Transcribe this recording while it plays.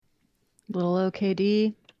Little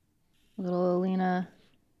OKD, little Olena?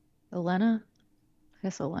 I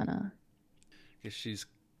guess Olena. Guess she's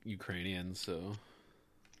Ukrainian, so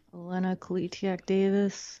Olena Kalytiak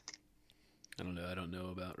Davis. I don't know. I don't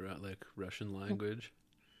know about like Russian language.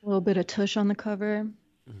 A little bit of tush on the cover.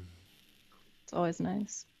 Mm. It's always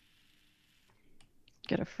nice.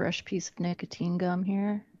 Get a fresh piece of nicotine gum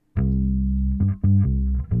here.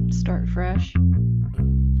 Start fresh.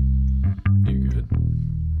 You good?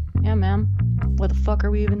 Yeah, ma'am. What the fuck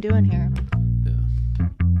are we even doing here? Yeah.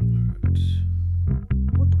 Alright.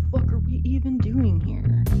 What the fuck are we even doing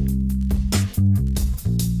here?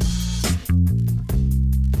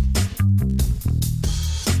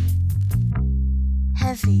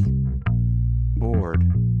 Heavy. Bored.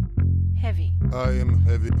 Heavy. I am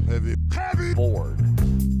heavy bored.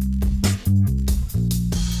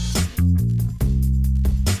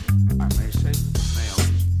 I may say that the male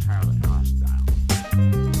is entirely hostile.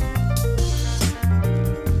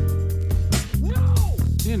 No!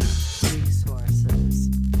 Dinner. Resources.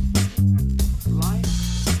 Life.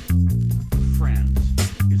 Friends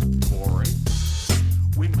is boring.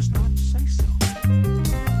 We must not say so.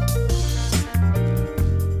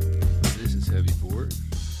 This is Heavy Board.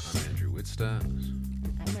 I'm Andrew Whitstaff.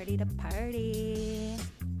 I'm ready to party.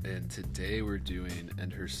 And today we're doing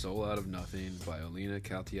And Her Soul Out of Nothing by Olena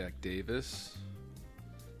Kalytiak Davis.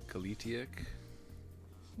 Kalytiak?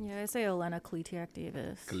 Yeah, I say Olena Kalytiak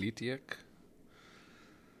Davis. Kalytiak?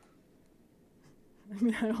 I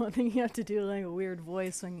mean, I don't think you have to do like a weird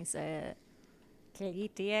voice when you say it.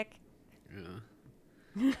 Kalytiak. Yeah.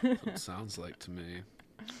 That's what it sounds like to me.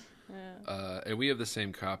 Yeah. And we have the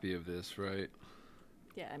same copy of this, right?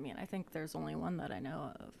 Yeah, I mean, I think there's only one that I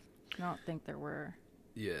know of. I don't think there were.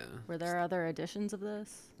 Yeah. Were there other editions of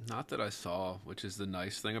this? Not that I saw, which is the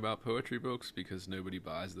nice thing about poetry books because nobody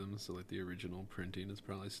buys them. So, like, the original printing is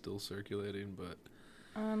probably still circulating, but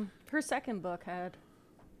Her second book had,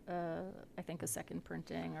 I think, a second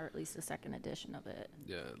printing or at least a second edition of it.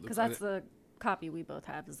 yeah. it looks- Because that's the copy we both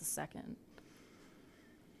have is the second.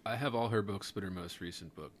 I have all her books but her most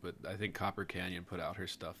recent book, but I think Copper Canyon put out her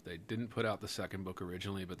stuff. They didn't put out the second book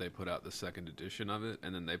originally, but they put out the second edition of it,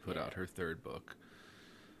 and then they put out her third book.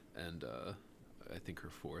 And I think her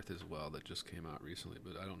fourth as well that just came out recently,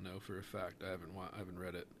 but I don't know for a fact. I haven't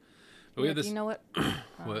read it. But we have this. You know what?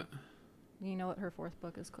 What? You know what her fourth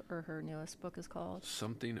book is, or her newest book is called?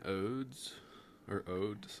 Something Odes, or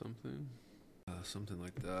Ode to something, something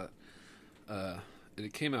like that.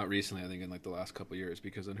 It came out recently, I think, in like the last couple of years,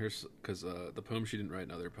 because the poem she didn't write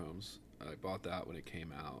in other poems. I bought that when it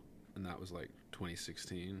came out, and that was like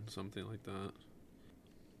 2016, something like that.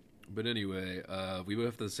 But anyway, we both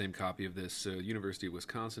have the same copy of this. So University of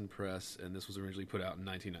Wisconsin Press, and this was originally put out in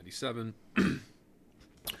 1997.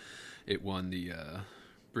 It won the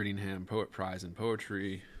Brittingham Poet Prize in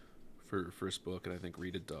Poetry for first book, and I think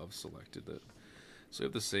Rita Dove selected it. So we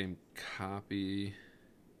have the same copy.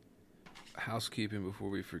 Housekeeping before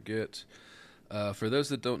we forget. For those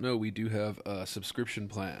that don't know, we do have a subscription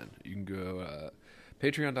plan. You can go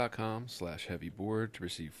patreon.com/heavyboard to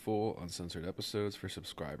receive full uncensored episodes for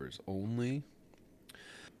subscribers only.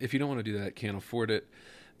 If you don't want to do that, can't afford it,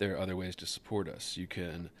 there are other ways to support us. You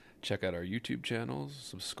can check out our YouTube channels,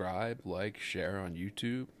 subscribe, like, share on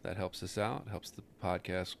YouTube. That helps us out, helps the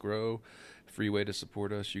podcast grow. Free way to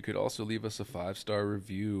support us. You could also leave us a 5-star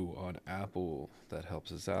review on Apple. That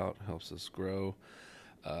helps us out, helps us grow.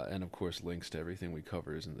 And of course, links to everything we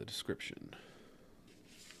cover is in the description.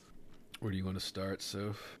 Where do you want to start,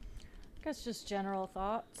 Soph? I guess just general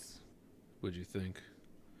thoughts. What'd you think?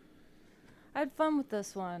 I had fun with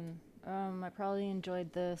this one. I probably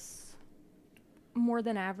enjoyed this more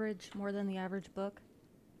than the average book.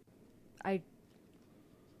 I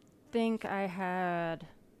think I had...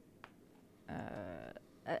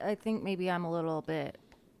 I think maybe I'm a little bit...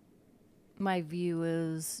 My view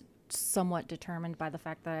is somewhat determined by the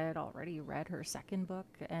fact that I had already read her second book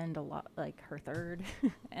and a lot, like, her third.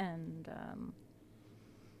 And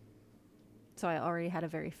so I already had a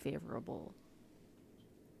very favorable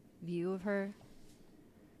view of her.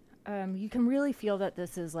 You can really feel that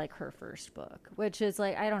this is like her first book, which is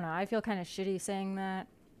like, I don't know, I feel kind of shitty saying that.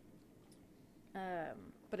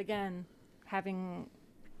 But again, having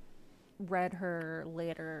read her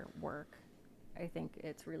later work, I think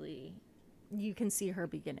it's really, you can see her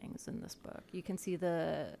beginnings in this book. You can see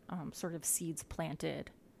the sort of seeds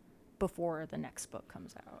planted before the next book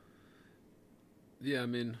comes out. Yeah, I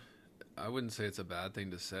mean, I wouldn't say it's a bad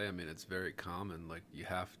thing to say. I mean, it's very common. Like, you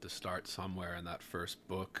have to start somewhere in that first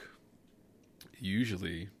book.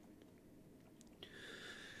 Usually,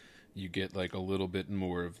 you get like a little bit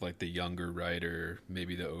more of like the younger writer,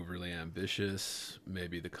 maybe the overly ambitious,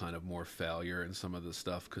 maybe the kind of more failure in some of the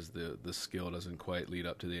stuff because the skill doesn't quite lead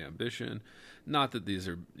up to the ambition. Not that these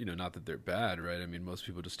are, not that they're bad, right? I mean, most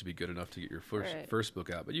people just to be good enough to get your first book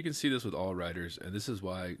out, but you can see this with all writers, and this is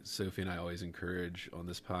why Sophie and I always encourage on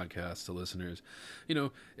this podcast to listeners,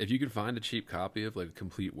 if you can find a cheap copy of like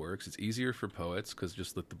complete works, it's easier for poets because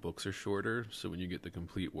just like the books are shorter. So when you get the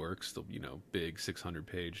complete works, the big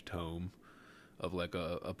 600-page tome of like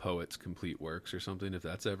a poet's complete works or something, if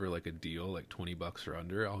that's ever like a deal, like $20 or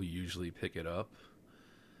under, I'll usually pick it up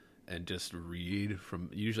and just read from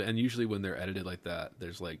usually when they're edited like that,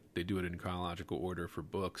 there's like they do it in chronological order for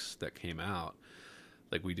books that came out,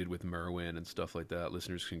 like we did with Merwin and stuff like that.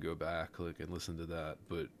 Listeners can go back and listen to that,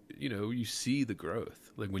 but you see the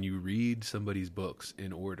growth like when you read somebody's books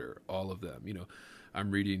in order, all of them. I'm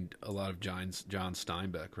reading a lot of John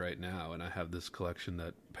Steinbeck right now, and I have this collection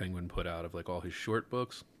that Penguin put out of like all his short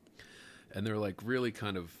books, and they're like really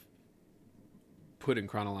kind of put in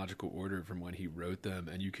chronological order from when he wrote them,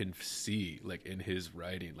 and you can see like in his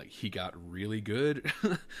writing, like he got really good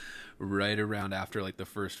right around after like the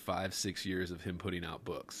first 5-6 years of him putting out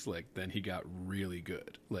books. Like then he got really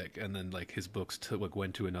good, like, and then like his books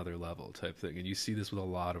went to another level type thing. And you see this with a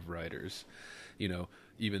lot of writers,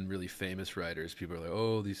 even really famous writers. People are like,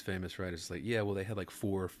 oh, these famous writers, like, yeah, well, they had like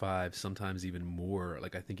 4 or 5, sometimes even more.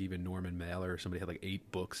 Like I think even Norman Mailer or somebody had like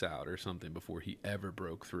 8 books out or something before he ever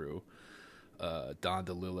broke through. Don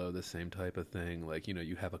DeLillo, the same type of thing. Like,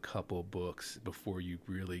 you have a couple books before you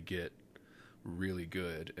really get really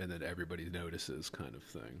good, and then everybody notices kind of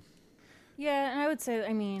thing. Yeah, and I would say,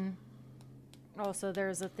 also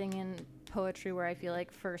there's a thing in poetry where I feel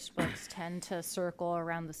like first books tend to circle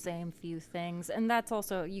around the same few things, and that's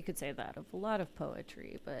also, you could say that of a lot of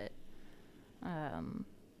poetry, but,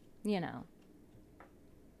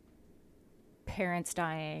 parents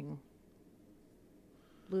dying,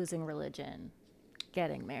 losing religion,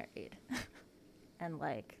 getting married. And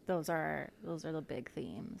like those are the big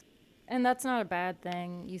themes. And that's not a bad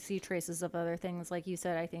thing. You see traces of other things. Like you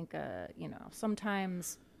said, I think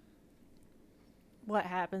sometimes what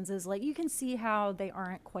happens is like you can see how they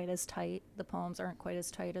aren't quite as tight. The poems aren't quite as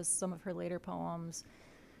tight as some of her later poems.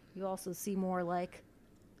 You also see more like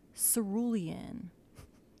cerulean,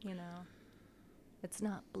 It's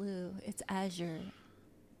not blue, it's azure.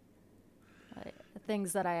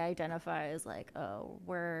 Things that I identify as like, oh,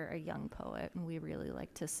 we're a young poet and we really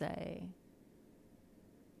like to say,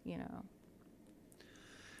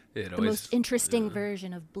 the most interesting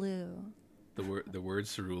version of blue. The word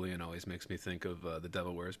cerulean always makes me think of the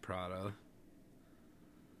Devil Wears Prada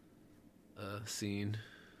scene.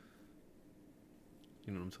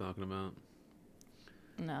 You know what I'm talking about?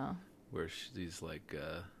 No. Where she's like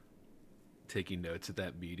taking notes at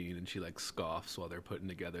that meeting, and she like scoffs while they're putting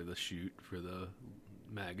together the shoot for the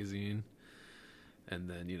magazine, and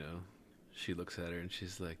then she looks at her and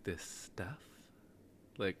she's like, this stuff,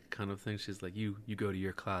 like kind of thing. She's like, you go to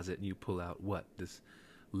your closet and you pull out what, this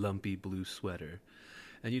lumpy blue sweater,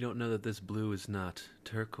 and you don't know that this blue is not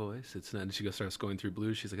turquoise, it's not. And she starts going through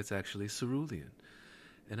blue. She's like, it's actually cerulean.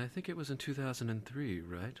 And I think it was in 2003,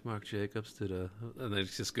 right? Mark Jacobs did and then it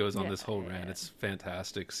just goes on this whole rant. It's a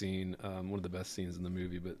fantastic scene, one of the best scenes in the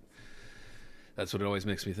movie, but that's what it always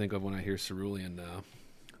makes me think of when I hear cerulean now,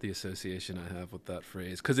 the association I have with that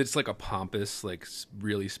phrase. Because it's like a pompous, like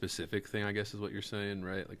really specific thing, I guess is what you're saying,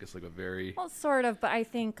 right? Like it's like a very... Well, sort of, but I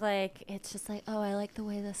think like it's just like, oh, I like the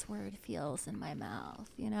way this word feels in my mouth,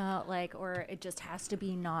 like, or it just has to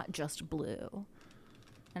be not just blue.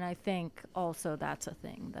 And I think also that's a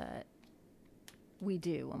thing that we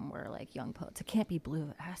do when we're like young poets. It can't be blue.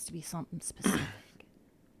 It has to be something specific.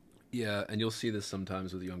 Yeah, and you'll see this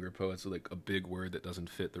sometimes with younger poets. Like a big word that doesn't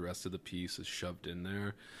fit the rest of the piece is shoved in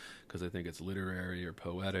there because I think it's literary or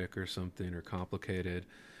poetic or something or complicated.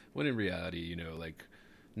 When in reality, like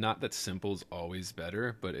not that simple's always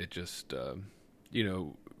better, but it just,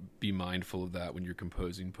 be mindful of that when you're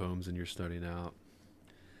composing poems and you're starting out.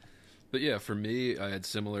 But yeah, for me, I had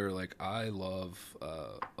similar, like, I love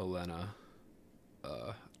Olena.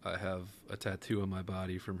 I have a tattoo on my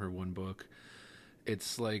body from her one book.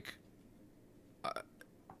 It's like,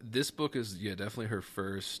 this book is, definitely her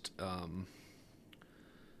first,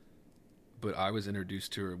 but I was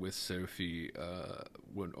introduced to her with Sophie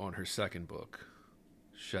on her second book,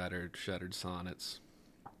 Shattered Sonnets.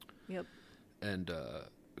 Yep. And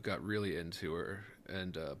got really into her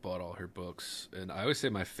and bought all her books. And I always say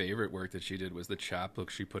my favorite work that she did was the chapbook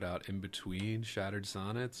she put out in between Shattered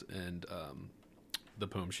Sonnets and the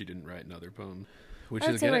poem she didn't write, another poem. Which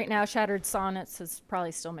I'd say right now Shattered Sonnets is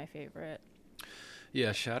probably still my favorite.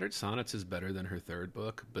 Yeah, Shattered Sonnets is better than her third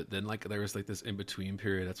book, but then like there was like this in between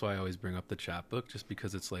period. That's why I always bring up the chapbook, just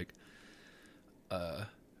because it's like,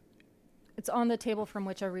 It's on the table from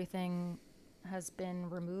which everything has been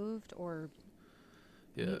removed or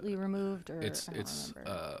yeah, neatly removed, or it's I don't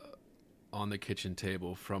remember. on the kitchen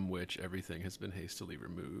table from which everything has been hastily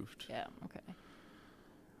removed. Yeah, okay.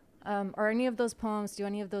 Are any of those poems, do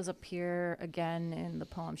any of those appear again in the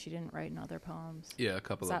poem she didn't write in other poems? Yeah, a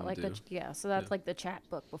couple Is of that them like do. so that's Yeah. like the chat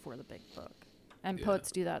book before the big book. And Yeah.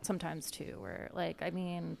 poets do that sometimes too, where like, I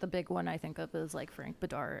mean, the big one I think of is like Frank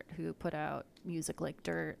Bedart, who put out Music Like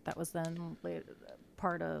Dirt. That was then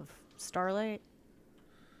part of Starlight.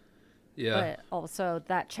 Yeah, But also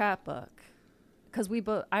that chat book, because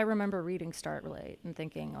I remember reading Starlight and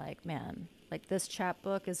thinking like, man, like this chat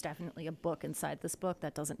book is definitely a book inside this book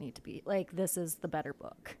that doesn't need to be like, this is the better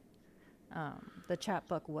book. The chat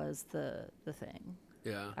book was the thing,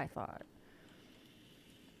 yeah, I thought,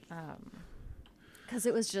 because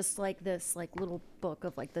it was just like this like little book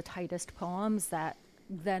of like the tightest poems that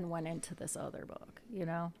then went into this other book, you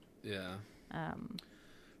know. yeah.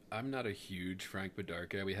 I'm not a huge Frank Bedard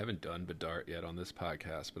guy. We haven't done Bedard yet on this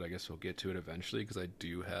podcast, but I guess we'll get to it eventually because I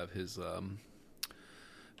do have his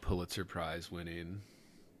Pulitzer Prize winning,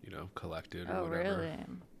 collected or Oh, whatever. really?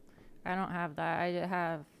 I don't have that.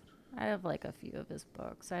 I have like a few of his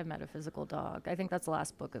books. I have Metaphysical Dog. I think that's the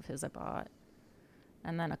last book of his I bought.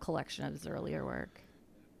 And then a collection of his earlier work.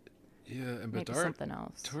 Yeah, and Maybe Bedard, something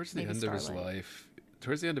else. towards the Maybe end of his Starlight.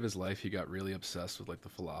 life, he got really obsessed with like the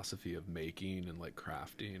philosophy of making and like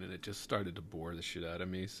crafting, and it just started to bore the shit out of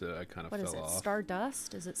me. So I kind of What fell is it? off.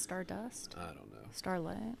 Stardust? Is it Stardust? I don't know.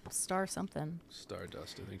 Starlight? Star something.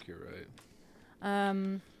 Stardust. I think you're right.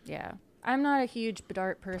 Yeah. I'm not a huge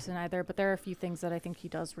Bedart person either, but there are a few things that I think he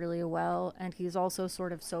does really well. And he's also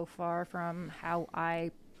sort of so far from how I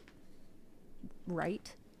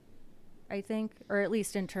write, I think, or at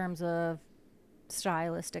least in terms of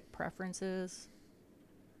stylistic preferences.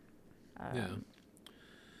 Yeah.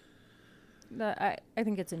 I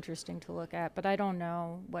think it's interesting to look at, but I don't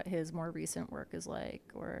know what his more recent work is like,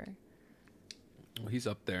 or Well, he's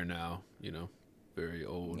up there now. Very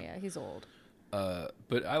old. yeah, he's old.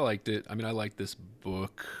 But I liked it. I mean, I like this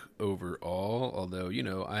book overall, although,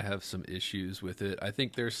 I have some issues with it. I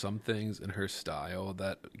think there's some things in her style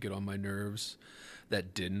that get on my nerves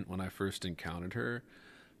that didn't when I first encountered her.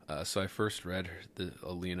 So I first read the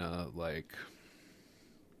Olena, like,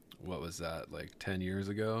 what was that, like 10 years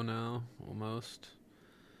ago now, almost,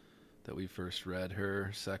 that we first read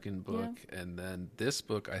her second book. Yeah. And then this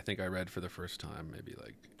book, I think I read for the first time maybe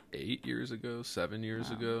like 8 years ago, 7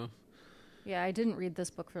 years ago. Yeah, I didn't read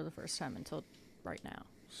this book for the first time until right now.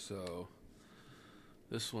 So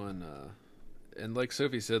this one, and like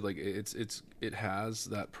Sophie said, like it has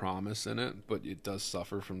that promise in it, but it does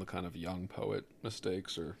suffer from the kind of young poet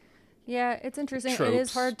mistakes or Yeah, it's interesting. It Tropes.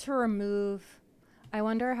 is hard to remove. I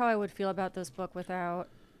wonder how I would feel about this book without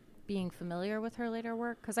being familiar with her later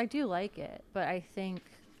work, because I do like it, but I think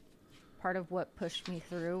part of what pushed me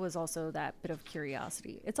through was also that bit of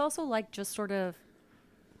curiosity. It's also like just sort of,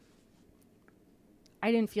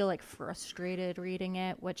 I didn't feel like frustrated reading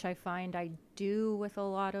it, which I find I do with a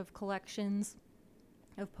lot of collections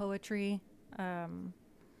of poetry. I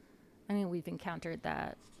mean, we've encountered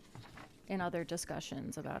that in other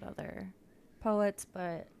discussions about other poets,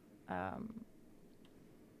 but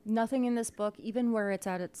nothing in this book, even where it's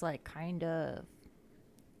at its like kind of,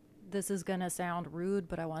 this is gonna sound rude,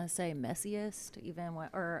 but I want to say messiest, even when,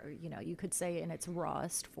 or you could say in its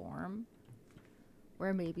rawest form,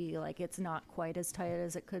 where maybe like it's not quite as tight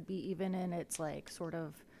as it could be, even in its like sort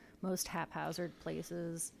of most haphazard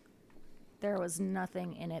places. There was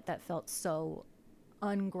nothing in it that felt so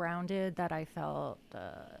ungrounded that I felt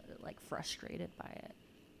like frustrated by it.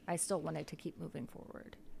 I still wanted to keep moving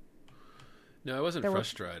forward. No, I wasn't There were-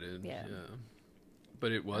 frustrated. yeah.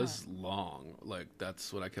 But it was long. Like,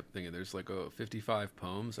 that's what I kept thinking. There's like 55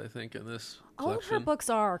 poems, I think, in this All of collection. her books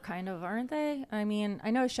are kind of, aren't they? I mean, I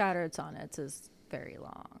know Shattered Sonnets is very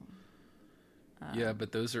long. Yeah,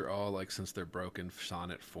 but those are all, like, since they're broken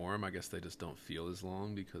sonnet form, I guess they just don't feel as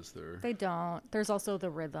long because they're... They don't. There's also the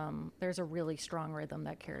rhythm. There's a really strong rhythm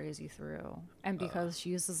that carries you through. And because she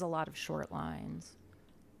uses a lot of short lines.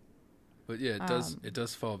 But yeah, it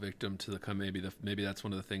does fall victim to the maybe that's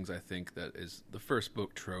one of the things I think that is the first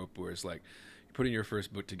book trope, where it's like you're putting your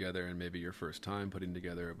first book together and maybe your first time putting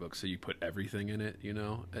together a book, so you put everything in it,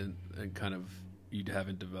 and kind of you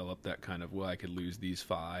haven't developed that kind of, well, I could lose these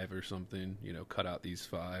 5 or something, cut out these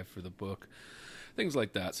 5 for the book, things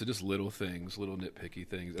like that. So just little things, little nitpicky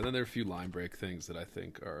things, and then there are a few line break things that I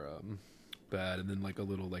think are bad, and then like a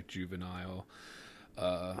little like juvenile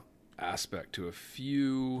aspect to a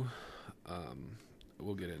few.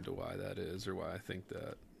 We'll get into why that is, or why I think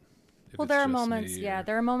that. Well, there are moments,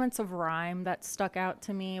 there are moments of rhyme that stuck out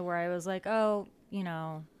to me where I was like, oh,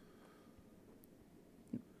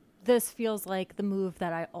 this feels like the move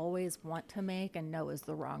that I always want to make and know is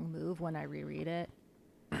the wrong move when I reread it.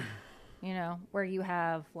 Where you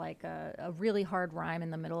have like a really hard rhyme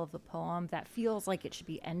in the middle of the poem that feels like it should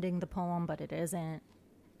be ending the poem, but it isn't.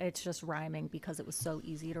 It's just rhyming because it was so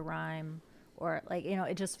easy to rhyme. Or like,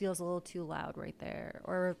 it just feels a little too loud right there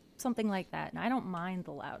or something like that. And I don't mind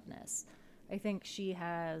the loudness. I think she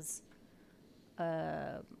has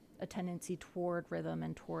a tendency toward rhythm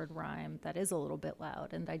and toward rhyme that is a little bit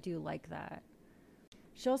loud. And I do like that.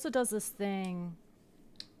 She also does this thing,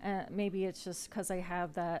 maybe it's just because I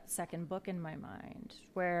have that second book in my mind,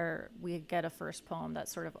 where we get a first poem that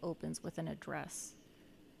sort of opens with an address.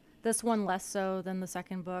 This one less so than the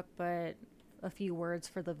second book, but a few words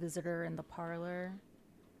for the visitor in the parlor.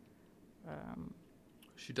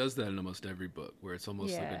 She does that in almost every book, where it's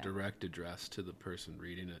almost like a direct address to the person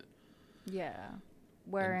reading it. Yeah.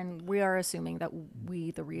 Wherein we are assuming that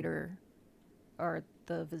we, the reader, are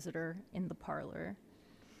the visitor in the parlor.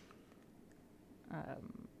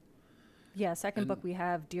 Second book we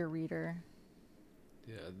have Dear Reader.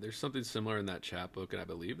 Yeah, there's something similar in that chapbook, and I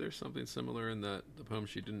believe there's something similar in the poem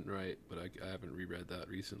she didn't write, but I haven't reread that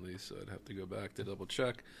recently, so I'd have to go back to double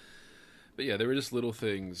check. But yeah, there were just little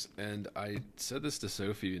things, and I said this to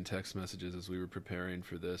Sophie in text messages as we were preparing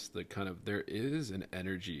for this, that kind of there is an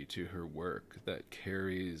energy to her work that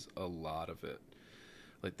carries a lot of it.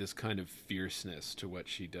 Like this kind of fierceness to what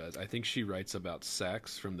she does. I think she writes about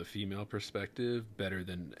sex from the female perspective better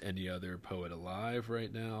than any other poet alive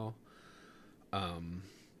right now.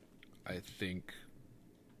 I think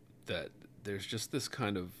that there's just this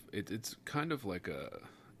kind of, it's kind of like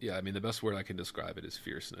the best word I can describe it is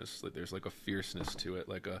fierceness. Like there's like a fierceness to it,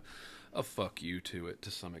 like a fuck you to it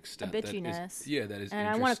to some extent. A bitchiness. That is and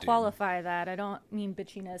I want to qualify that. I don't mean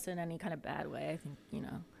bitchiness in any kind of bad way. I think,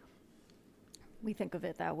 we think of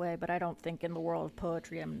it that way, but I don't think in the world of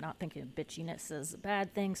poetry, I'm not thinking of bitchiness as a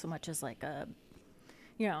bad thing so much as like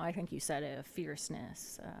I think you said a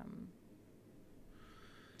fierceness,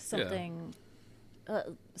 something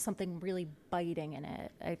really biting in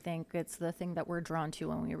it. I think it's the thing that we're drawn to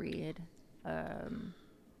when we read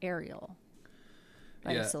Ariel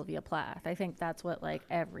by Sylvia Plath. I think that's what like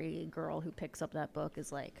every girl who picks up that book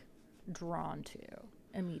is like drawn to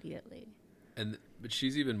immediately. But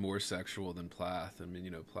she's even more sexual than Plath. I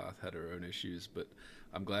mean, Plath had her own issues, but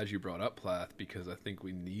I'm glad you brought up Plath because I think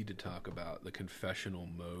we need to talk about the confessional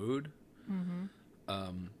mode. Mm-hmm.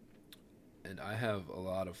 And I have a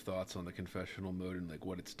lot of thoughts on the confessional mode and like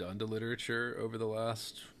what it's done to literature over the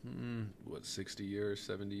last 60 years,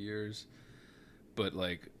 70 years. But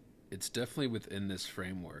like it's definitely within this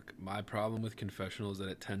framework. My problem with confessional is that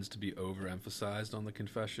it tends to be overemphasized on the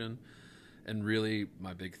confession. And really,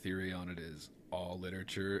 my big theory on it is all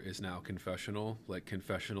literature is now confessional. Like,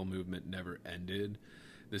 confessional movement never ended.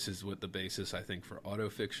 This is what the basis, I think, for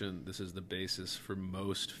autofiction. This is the basis for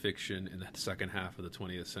most fiction in the second half of the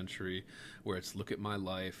 20th century, where it's look at my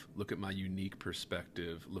life, look at my unique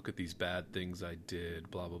perspective, look at these bad things I did,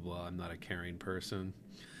 blah, blah, blah. I'm not a caring person.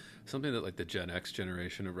 Something that, like, the Gen X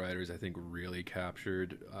generation of writers, I think, really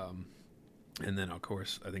captured. And then, of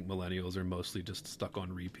course, I think millennials are mostly just stuck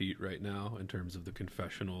on repeat right now in terms of the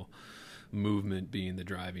confessional movement being the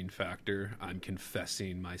driving factor. I'm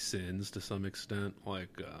confessing my sins to some extent,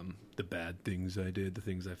 like the bad things I did, the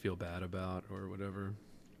things I feel bad about, or whatever.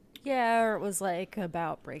 Yeah, or it was like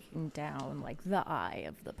about breaking down like the I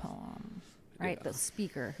of the poem, right? Yeah. The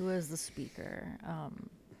speaker. Who is the speaker?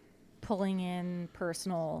 Pulling in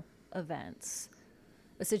personal events.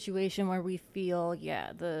 A situation where we feel,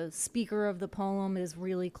 the speaker of the poem is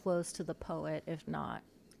really close to the poet, if not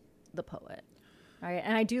the poet. Right?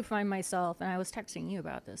 And I do find myself, and I was texting you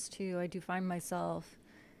about this too, I do find myself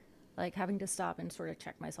like having to stop and sort of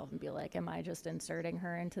check myself and be like, am I just inserting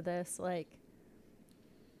her into this? Like,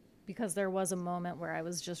 because there was a moment where I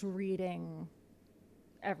was just reading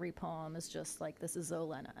every poem is just like, this is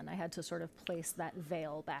Olena, and I had to sort of place that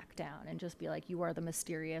veil back down and just be like, you are the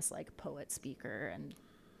mysterious like poet speaker, and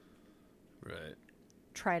right,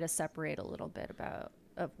 try to separate a little bit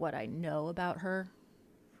of what I know about her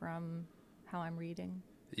from how I'm reading.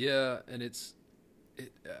 Yeah, and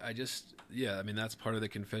I mean, that's part of the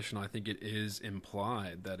confessional. I think it is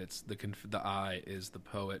implied that it's the I is the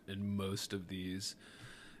poet in most of these,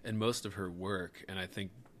 in most of her work, and I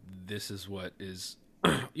think this is what is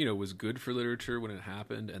was good for literature when it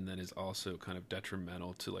happened, and then is also kind of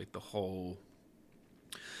detrimental to like the whole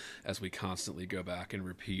as we constantly go back and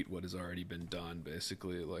repeat what has already been done,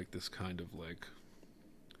 basically, like this kind of like,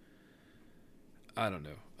 I don't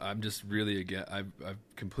know. I'm just really again. I've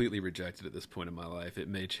completely rejected at this point in my life. It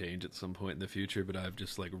may change at some point in the future, but I've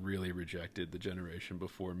just like really rejected the generation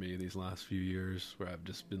before me these last few years, where I've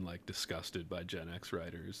just been like disgusted by Gen X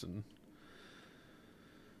writers. And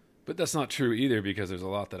but that's not true either, because there's a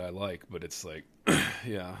lot that I like. But it's like,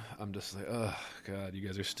 yeah, I'm just like, oh god, you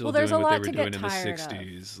guys are still doing what they were doing in the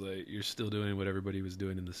 '60s. Like you're still doing what everybody was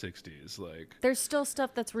doing in the '60s. Like there's still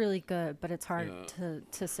stuff that's really good, but it's hard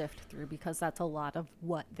to sift through because that's a lot of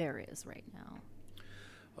what there is right now.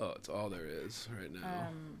 Oh, it's all there is right now.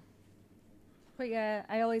 But yeah,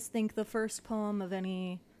 I always think the first poem of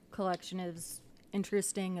any collection is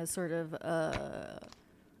interesting as sort of a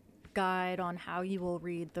guide on how you will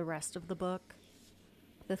read the rest of the book,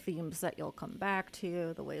 the themes that you'll come back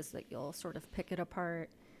to, the ways that you'll sort of pick it apart.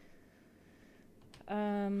 What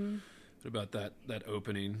about that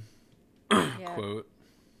opening quote?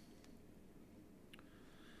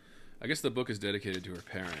 I guess the book is dedicated to her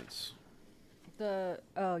parents.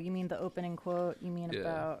 You mean the opening quote? You mean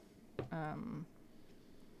about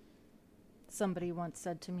somebody once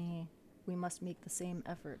said to me, "We must make the same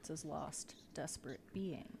efforts as lost, desperate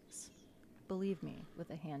beings. Believe me," with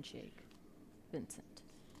a handshake, Vincent.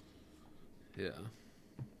 Yeah.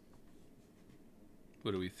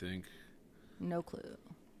 What do we think? No clue.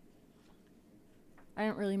 I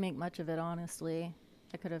didn't really make much of it, honestly.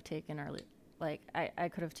 I could have taken I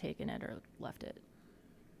could have taken it or left it.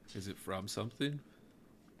 Is it from something?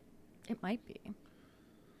 It might be.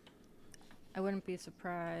 I wouldn't be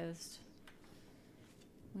surprised.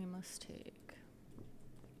 We must take.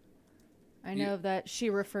 I know that she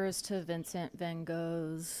refers to Vincent van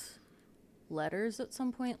Gogh's letters at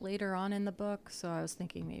some point later on in the book, so I was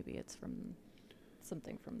thinking maybe it's from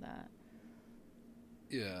something from that.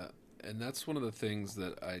 Yeah, and that's one of the things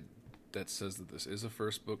that says that this is a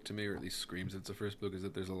first book to me, or at least screams it's a first book, is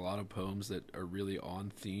that there's a lot of poems that are really on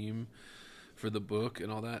theme for the book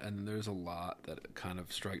and all that, and there's a lot that kind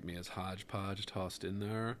of strike me as hodgepodge tossed in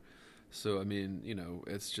there. So, I mean, you know,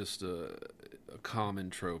 it's just a common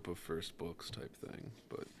trope of first books type thing.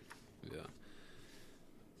 But, yeah.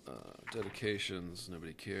 Dedications,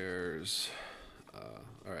 nobody cares.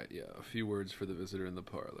 All right, yeah, a few words for the visitor in the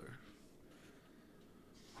parlor.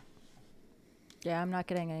 Yeah, I'm not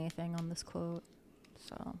getting anything on this quote.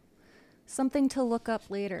 So, something to look up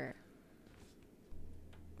later.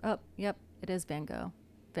 Oh, yep, it is Van Gogh.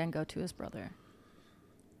 Van Gogh to his brother.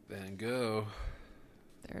 Van Gogh.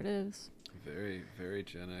 There it is. Very, very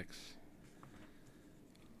Gen X.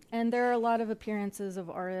 And there are a lot of appearances of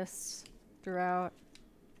artists throughout.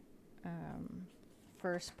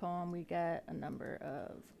 First poem, we get a number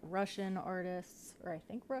of Russian artists, or I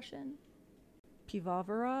think Russian.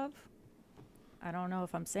 Pivovarov. I don't know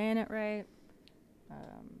if I'm saying it right.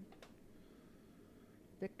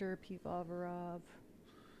 Victor Pivovarov.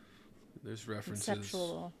 There's references.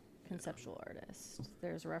 Conceptual artist.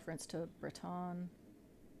 There's reference to Breton.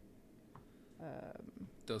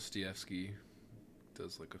 Dostoevsky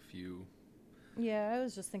does like a few. Yeah, I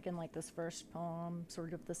was just thinking like this first poem,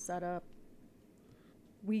 sort of the setup.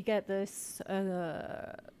 We get this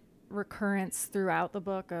recurrence throughout the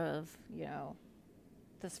book of, you know,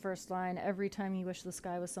 this first line, every time you wish the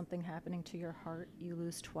sky was something happening to your heart, you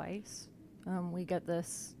lose twice. We get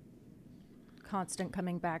this constant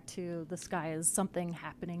coming back to the sky is something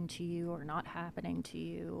happening to you or not happening to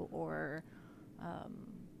you, or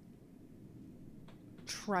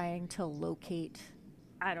trying to locate,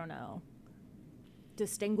 I don't know,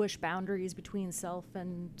 distinguish boundaries between self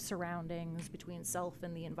and surroundings, between self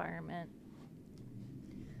and the environment.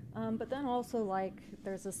 But then also, like,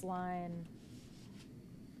 there's this line,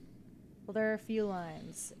 well, there are a few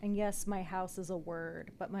lines, and yes, my house is a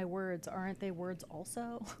word, but my words, aren't they words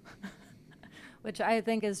also? Which I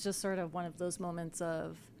think is just sort of one of those moments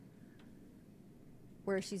of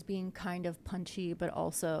where she's being kind of punchy, but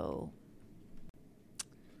also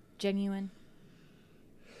genuine.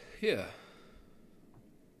 Yeah.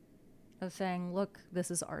 Of saying, look,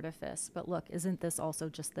 this is artifice, but look, isn't this also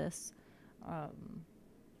just this?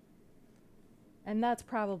 And that's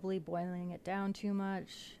probably boiling it down too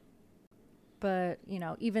much. But, you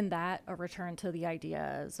know, even that, a return to the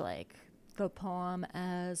idea is like the poem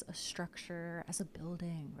as a structure, as a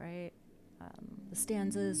building, right? The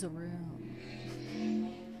stanza is a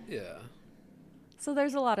room. Yeah. So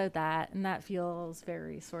there's a lot of that, and that feels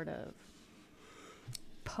very sort of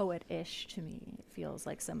poet-ish to me. It feels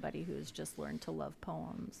like somebody who's just learned to love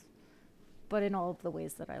poems, but in all of the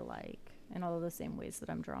ways that I like, in all of the same ways that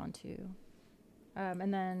I'm drawn to.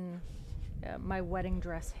 And then My wedding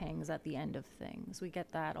dress hangs at the end of things. We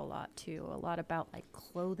get that a lot too. A lot about like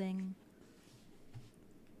clothing.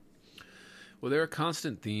 Well, there are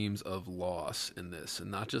constant themes of loss in this,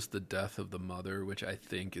 and not just the death of the mother, which I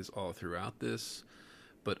think is all throughout this,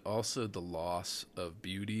 but also the loss of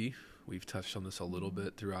beauty. We've touched on this a little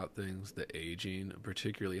bit throughout things, the aging,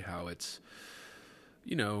 particularly how it's,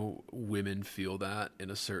 women feel that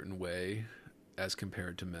in a certain way as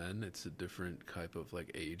compared to men. It's a different type of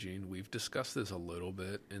like aging. We've discussed this a little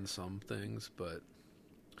bit in some things, but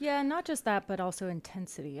Yeah, not just that, but also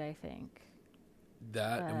intensity, I think.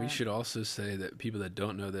 and we should also say that people that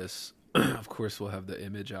don't know this, of course, we'll have the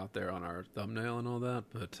image out there on our thumbnail and all that,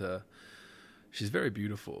 but she's very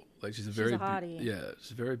beautiful. Like she's a hottie.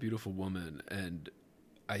 She's a very beautiful woman, and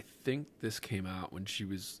I think this came out when she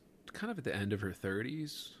was kind of at the end of her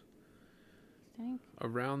 30s. I think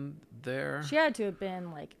Around there. she had to have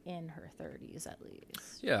been like in her 30s at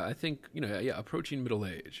least. Yeah, I think, approaching middle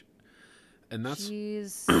age. And that's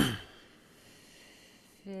She's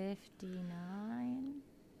 59.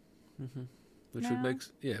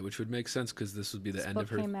 which would make sense because this would be the This end book of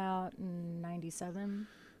her. came out in 97.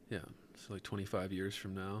 Yeah, so like 25 years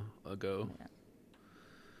from now ago. Yeah.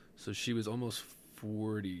 So she was almost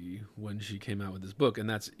 40 when she came out with this book, and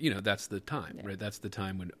that's the time, right? That's the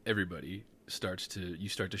time when everybody start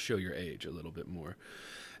to show your age a little bit more,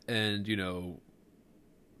 and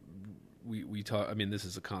we talk. I mean, this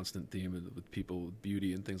is a constant theme with people with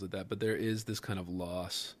beauty and things like that. But there is this kind of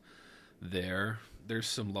loss there. There's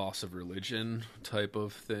some loss of religion type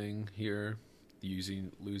of thing here,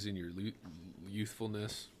 losing your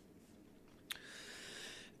youthfulness.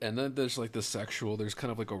 And then there's like the sexual. There's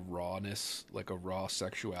kind of like a rawness, like a raw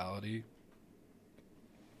sexuality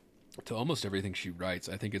to almost everything she writes.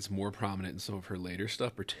 I think it's more prominent in some of her later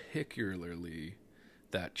stuff, particularly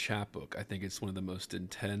that chapbook. I think it's one of the most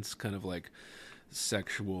intense kind of like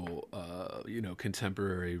sexual,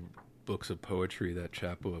 contemporary books of poetry, that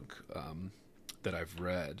chapbook that I've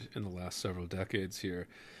read in the last several decades here.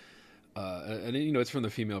 And it's from the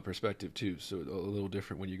female perspective too, so a little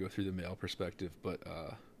different when you go through the male perspective. But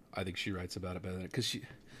I think she writes about it better because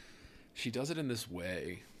she does it in this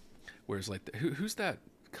way, whereas like who's that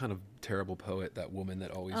kind of terrible poet, that woman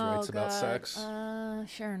that always writes about sex?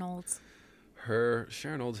 Sharon Olds.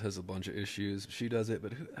 Sharon Olds has a bunch of issues. She does it,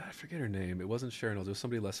 but I forget her name. It wasn't Sharon Olds. It was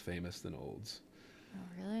somebody less famous than Olds. Oh,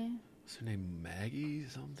 really? What's her name? Maggie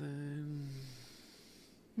something?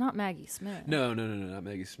 Not Maggie Smith. No, not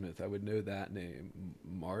Maggie Smith. I would know that name.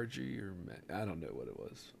 Margie or I don't know what it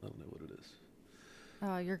was. I don't know what it is.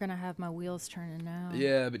 Oh, you're going to have my wheels turning now.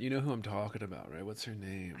 Yeah, but you know who I'm talking about, right? What's her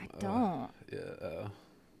name? I don't.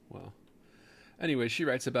 Well. Anyway, she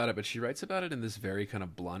writes about it, but she writes about it in this very kind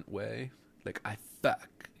of blunt way. Like, I fuck,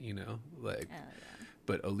 like... Oh, yeah.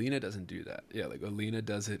 But Olena doesn't do that. Yeah, like Olena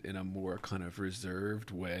does it in a more kind of reserved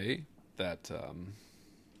way that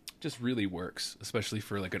just really works, especially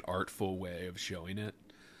for like an artful way of showing it.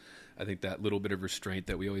 I think that little bit of restraint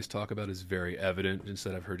that we always talk about is very evident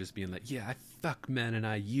instead of her just being like, yeah, I fuck men and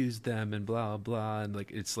I use them and blah, blah. And like,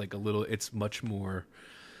 it's like it's much more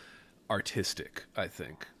artistic, I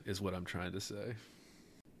think, is what I'm trying to say.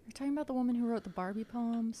 You're talking about the woman who wrote the Barbie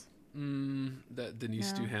poems? That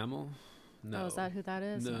Denise No. Duhamel? No. Oh, is that who that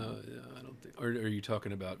is? No, I don't think. Or are you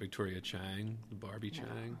talking about Victoria Chang, Barbie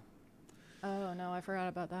Chang? Oh, no, I forgot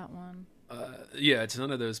about that one. Yeah, it's none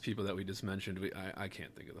of those people that we just mentioned. I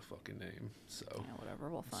can't think of the fucking name. So Yeah, whatever,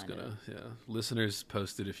 we'll find it. Yeah, listeners,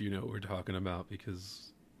 post it if you know what we're talking about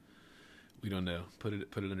because we don't know. Put it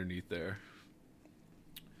underneath there.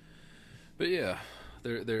 But yeah,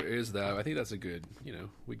 there is that. I think that's a good.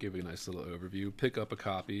 We give a nice little overview. Pick up a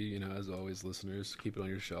copy. As always, listeners, keep it on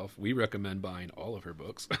your shelf. We recommend buying all of her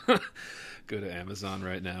books. Go to Amazon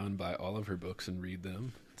right now and buy all of her books and read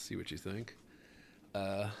them. See what you think.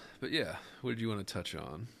 But yeah, what did you want to touch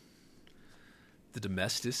on? The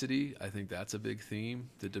domesticity, I think that's a big theme.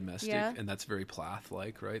 The domestic, Yeah. and that's very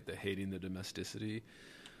Plath-like, right? The hating the domesticity,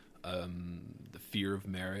 the fear of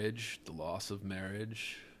marriage, the loss of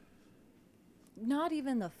marriage. Not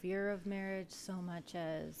even the fear of marriage so much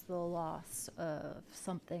as the loss of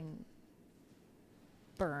something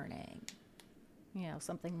burning.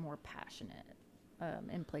 Something more passionate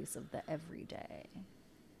in place of the everyday.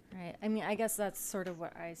 Right. I mean, I guess that's sort of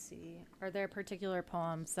what I see. Are there particular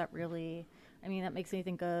poems that really, that makes me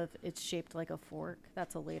think of It's Shaped Like a Fork.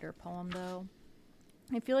 That's a later poem, though.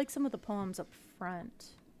 I feel like some of the poems up front,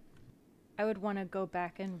 I would want to go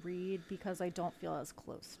back and read because I don't feel as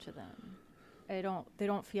close to them. They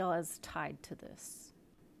don't feel as tied to this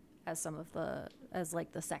as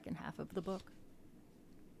like the second half of the book.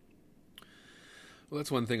 Well, that's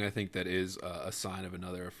one thing I think that is a sign of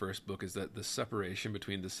another first book is that the separation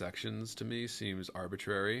between the sections to me seems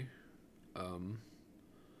arbitrary.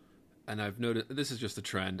 And I've noticed this is just a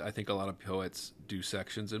trend. I think a lot of poets do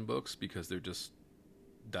sections in books because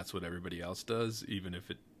that's what everybody else does, even if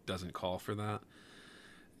it doesn't call for that.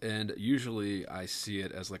 And usually I see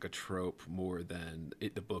it as like a trope more than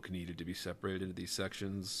the book needed to be separated into these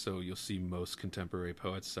sections. So you'll see most contemporary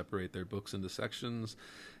poets separate their books into sections.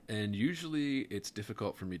 And usually it's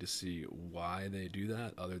difficult for me to see why they do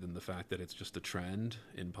that, other than the fact that it's just a trend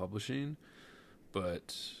in publishing.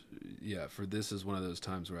 But yeah, for this is one of those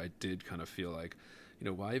times where I did kind of feel like,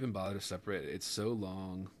 why even bother to separate it? It's so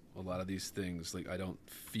long. A lot of these things, like I don't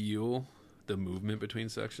feel the movement between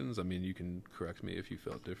sections. I mean, you can correct me if you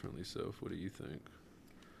felt differently, Soph. What do you think?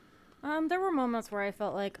 There were moments where I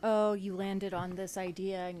felt like, oh, you landed on this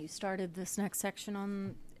idea and you started this next section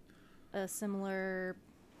on a similar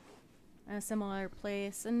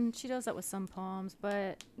place, and she does that with some poems.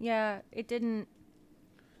 But yeah, it didn't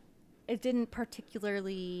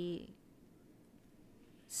particularly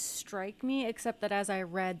strike me, except that as I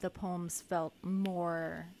read, the poems felt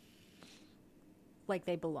more like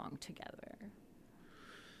they belong together.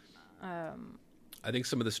 I think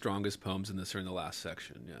some of the strongest poems in this are in the last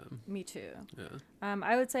section. Yeah. Me too. Yeah.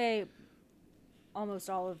 I would say almost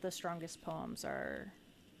all of the strongest poems are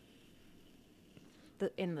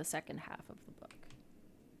in the second half of the book.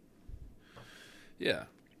 Yeah.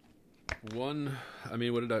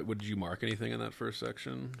 What did you mark anything in that first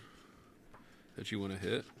section that you want to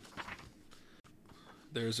hit?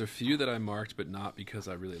 There's a few that I marked, but not because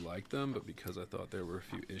I really liked them, but because I thought there were a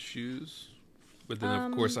few issues. But then,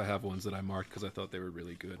 of course, I have ones that I marked because I thought they were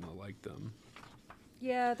really good and I liked them.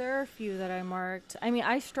 Yeah, there are a few that I marked. I mean,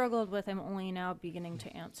 I struggled with I'm only now beginning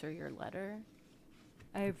to answer your letter.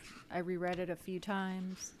 I reread it a few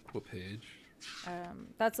times. What page?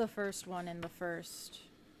 That's the first one in the first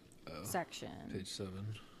section. Page 7.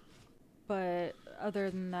 But other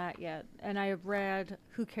than that, yeah. And I read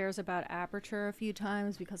Who Cares About Aperture a few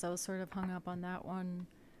times because I was sort of hung up on that one.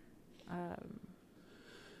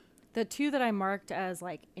 The two that I marked as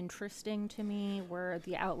like interesting to me were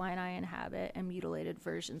The Outline I Inhabit and Mutilated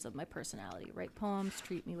Versions of My Personality. Write poems,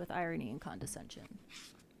 treat me with irony and condescension.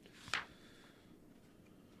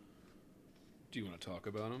 Do you want to talk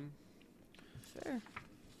about them? Sure.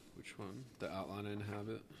 Which one? The Outline I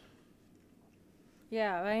Inhabit?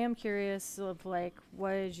 Yeah, I am curious of like,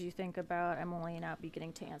 what did you think about I'm only now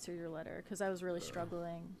beginning to answer your letter? Because I was really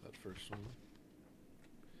struggling. That first one.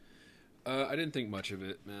 I didn't think much of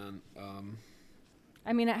it, man.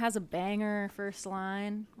 I mean, it has a banger first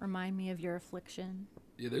line. Remind me of your affliction.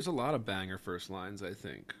 Yeah, there's a lot of banger first lines, I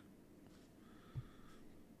think.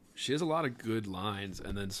 She has a lot of good lines,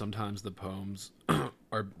 and then sometimes the poems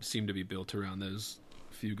seem to be built around those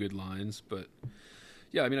few good lines. But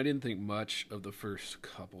yeah, I mean, I didn't think much of the first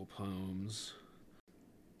couple poems.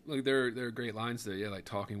 Like there are great lines there. Yeah, like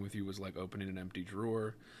talking with you was like opening an empty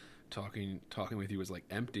drawer. Talking with you was like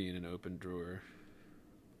emptying an open drawer.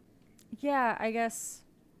 Yeah, I guess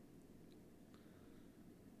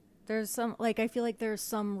there's some, like, I feel like there's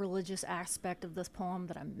some religious aspect of this poem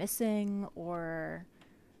that I'm missing, or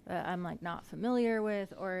that I'm like not familiar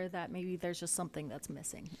with, or that maybe there's just something that's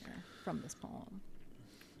missing here from this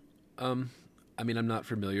poem. I mean, I'm not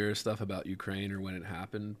familiar with stuff about Ukraine or when it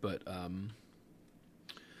happened, but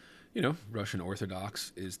Russian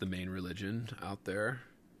Orthodox is the main religion out there.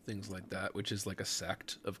 Things like that, which is like a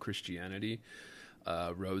sect of Christianity,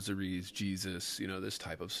 rosaries, Jesus, this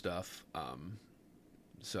type of stuff.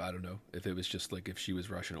 So I don't know if it was just like if she was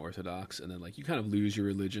Russian Orthodox and then like you kind of lose your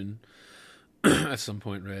religion at some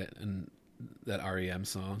point, right? And that REM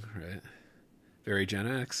song, right? Very Gen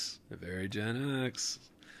X, very Gen X.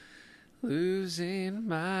 Losing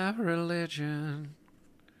my religion.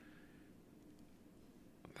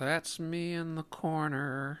 That's me in the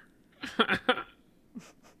corner.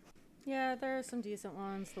 Yeah, there are some decent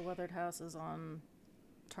ones. The Weathered House is on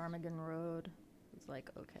Ptarmigan Road. It's like,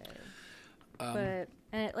 okay. And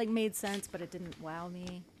it like made sense, but it didn't wow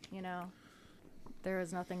me, There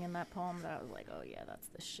was nothing in that poem that I was like, oh yeah, that's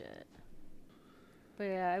the shit. But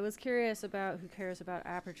yeah, I was curious about Who Cares About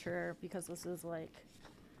Aperture, because this is like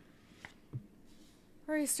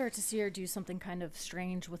where you start to see her do something kind of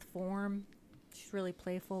strange with form. She's really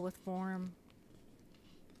playful with form.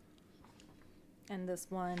 And this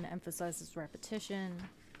one emphasizes repetition.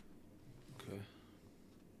 Okay.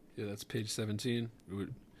 Yeah, that's page 17.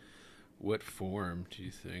 What form do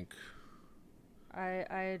you think?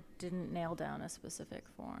 I didn't nail down a specific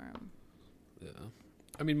form. Yeah.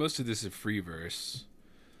 I mean, most of this is free verse.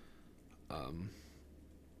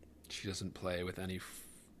 she doesn't play with any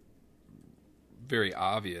very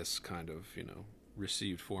obvious kind of,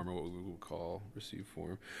 received form, or what we would call received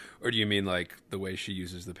form? Or do you mean like the way she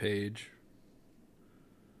uses the page?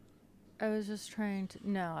 I was just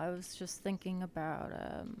I was just thinking about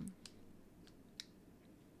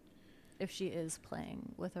if she is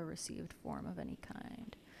playing with a received form of any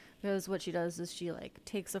kind. Because what she does is she like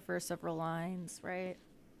takes the first several lines, right?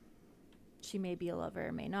 She may be a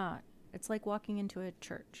lover, may not. It's like walking into a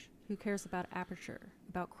church. Who cares about aperture,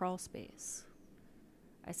 about crawl space?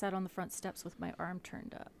 I sat on the front steps with my arm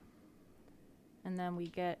turned up. And then we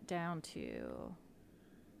get down to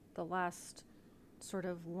the last sort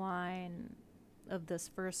of line of this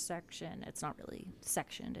first section. It's not really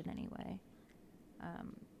sectioned in any way.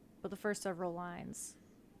 But the first several lines.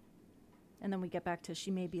 And then we get back to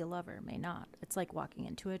she may be a lover, may not. It's like walking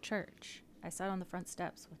into a church. I sat on the front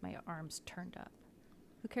steps with my arms turned up.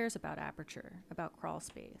 Who cares about aperture, about crawl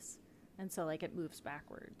space? And so, like, it moves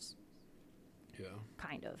backwards. Yeah.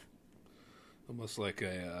 Kind of. Almost like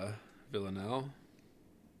a villanelle?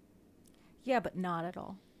 Yeah, but not at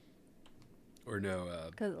all. Or no,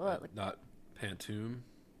 not pantoum?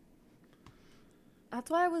 That's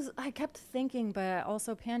why I kept thinking, but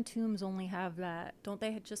also pantoums only have that. Don't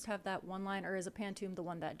they just have that one line? Or is a pantoum the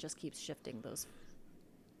one that just keeps shifting those?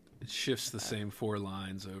 It shifts the same 4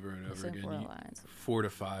 lines over and over again. 4 lines. 4 to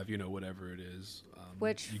 5, whatever it is.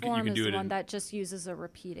 Which form is the one that just uses a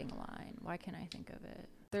repeating line? Why can't I think of it?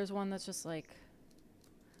 There's one that's just like...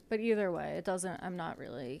 But either way, it doesn't... I'm not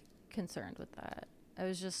really concerned with that. I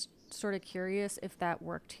was just sort of curious if that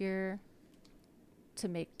worked here to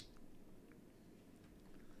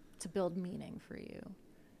build meaning for you.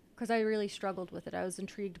 Because I really struggled with it. I was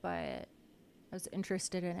intrigued by it. I was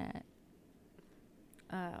interested in it.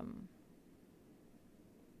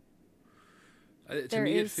 To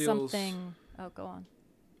me, it feels something... Oh, go on.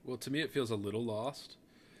 Well, to me, it feels a little lost.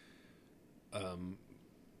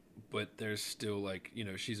 But there's still, like,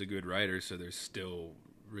 she's a good writer, so there's still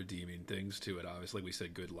redeeming things to it. Obviously, like we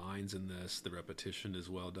said, good lines in this. The repetition is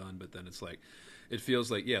well done, but then it's like, it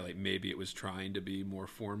feels like, like maybe it was trying to be more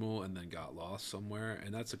formal and then got lost somewhere.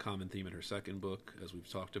 And that's a common theme in her second book, as we've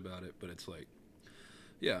talked about it. But it's like,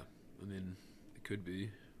 it could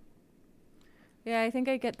be. Yeah, I think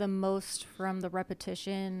I get the most from the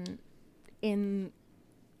repetition in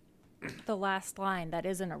the last line that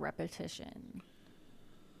isn't a repetition.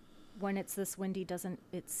 When it's this windy, doesn't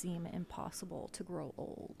it seem impossible to grow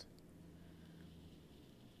old?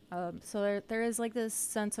 So there is like this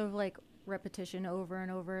sense of like repetition over and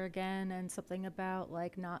over again, and something about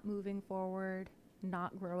like not moving forward,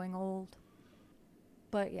 not growing old.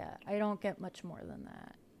 But yeah, I don't get much more than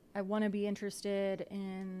that. I want to be interested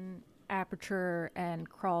in aperture and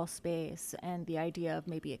crawl space and the idea of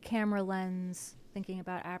maybe a camera lens, thinking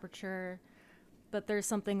about aperture. But there's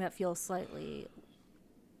something that feels slightly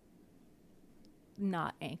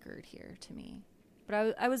not anchored here to me.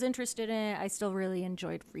 But I was interested in it. I still really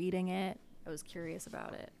enjoyed reading it. I was curious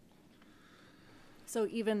about it. So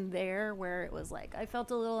even there, where it was like I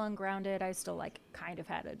felt a little ungrounded, I still like kind of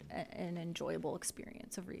had an enjoyable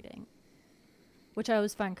experience of reading, which I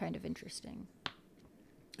always find kind of interesting.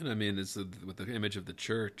 And I mean, it's with the image of the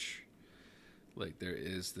church, like there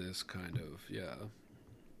is this kind of,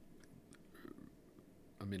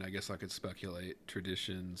 I mean, I guess I could speculate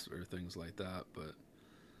traditions or things like that, but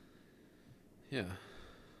yeah.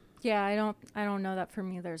 Yeah, I don't know that for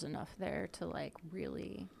me there's enough there to like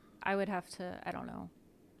really, I would have to, I don't know,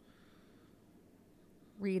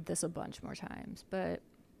 read this a bunch more times, but,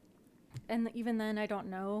 and even then I don't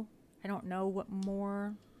know what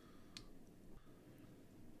more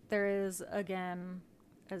there is, again,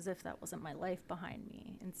 as if that wasn't my life behind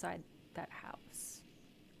me inside that house.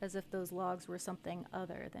 As if those logs were something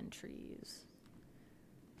other than trees.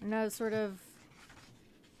 And I was sort of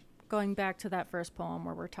going back to that first poem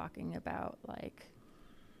where we're talking about, like,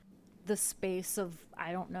 the space of,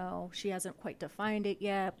 I don't know, she hasn't quite defined it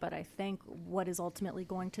yet, but I think what is ultimately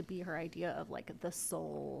going to be her idea of, like, the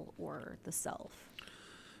soul or the self.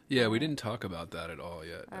 Yeah, we didn't talk about that at all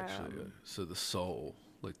yet, actually. So the soul,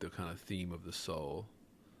 like the kind of theme of the soul.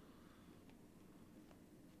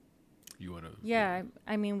 You want to? Yeah,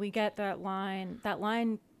 I mean, we get that line. That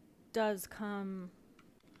line does come.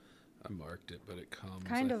 I marked it, but it comes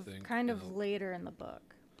kind of later in the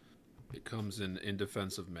book. It comes in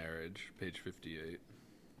Defense of Marriage, page 58.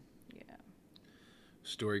 Yeah.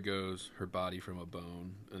 Story goes, her body from a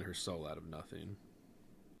bone and her soul out of nothing.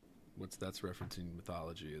 That's referencing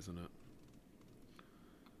mythology, isn't it?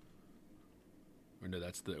 Or no,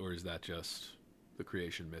 or is that just the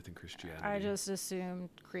creation myth in Christianity? I just assumed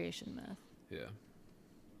creation myth. Yeah.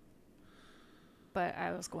 But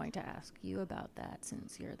I was going to ask you about that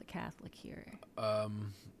since you're the Catholic here.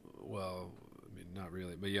 Well, I mean, not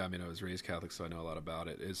really, but yeah, I mean, I was raised Catholic, so I know a lot about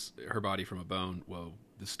it. Is her body from a bone? Well,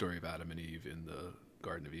 the story of Adam and Eve in the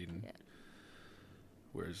Garden of Eden, Yeah.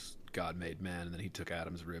 whereas God made man, and then He took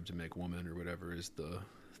Adam's rib to make woman, or whatever is the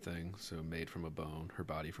thing. So made from a bone, her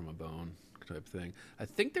body from a bone type thing. I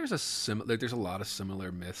think there's there's a lot of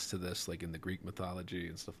similar myths to this, like in the Greek mythology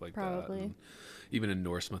and stuff like that. Probably. And even in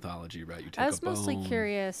Norse mythology, right? You take I was a bone. mostly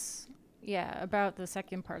curious, about the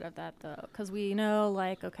second part of that, though, because we know,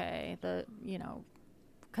 like, okay,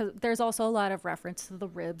 because there's also a lot of reference to the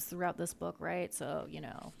ribs throughout this book, right? So,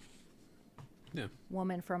 Yeah.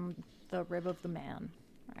 woman from the rib of the man,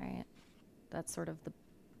 right? That's sort of the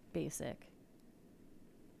basic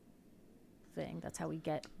thing. That's how we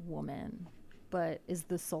get woman. But is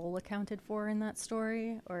the soul accounted for in that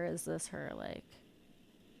story, or is this her, like,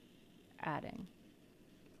 adding?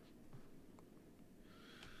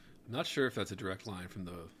 I'm not sure if that's a direct line from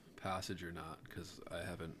the passage or not, because I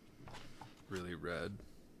haven't really read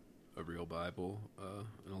a real Bible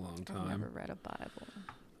in a long time. I've never read a Bible.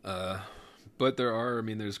 But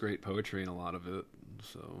there's great poetry in a lot of it,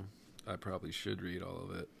 so I probably should read all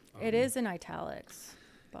of it. It is in italics.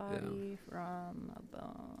 Body from a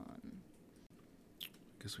bone.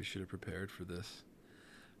 Guess we should have prepared for this.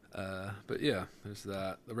 But yeah, there's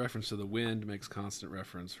that. The reference to the wind makes constant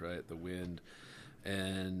reference, right? The wind.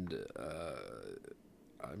 And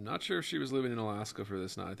I'm not sure if she was living in Alaska for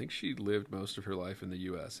this now. I think she lived most of her life in the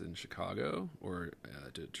U.S. in Chicago or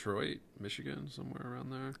Detroit, Michigan, somewhere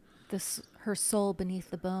around there. Her Soul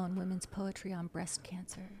Beneath the Bone, Women's Poetry on Breast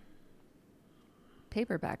Cancer.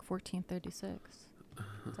 Paperback, 1436.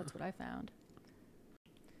 That's what I found.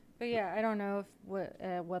 But yeah, I don't know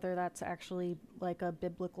if whether that's actually like a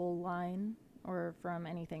biblical line or from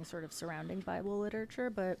anything sort of surrounding Bible literature,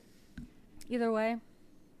 but either way,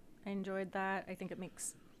 I enjoyed that. I think it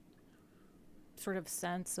makes sort of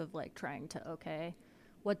sense of like trying to,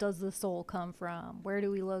 what does the soul come from? Where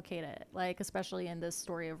do we locate it? Like, especially in this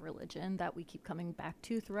story of religion that we keep coming back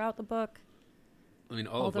to throughout the book. I mean,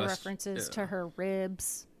 all the references to her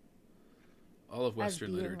ribs. All of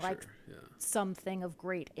Western being literature, like something of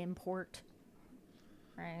great import,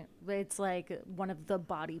 right? It's like one of the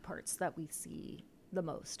body parts that we see the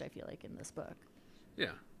most, I feel like, in this book.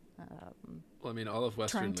 Yeah. Well, I mean, all of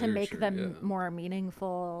Western trying literature. to make them more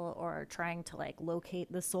meaningful, or trying to like locate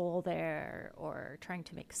the soul there, or trying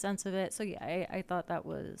to make sense of it. So yeah, I thought that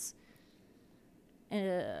was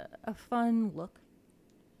a fun look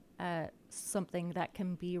at something that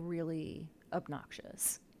can be really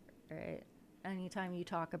obnoxious, right? Anytime you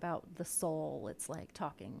talk about the soul, it's like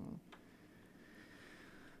talking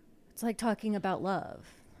about love,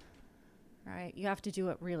 right? You have to do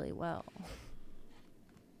it really well.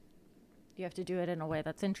 You have to do it in a way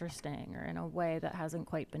that's interesting, or in a way that hasn't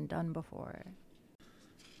quite been done before.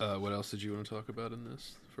 What else did you want to talk about in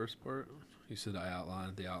this first part? You said the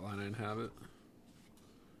outline I didn't have it.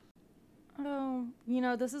 Oh,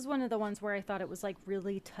 this is one of the ones where I thought it was like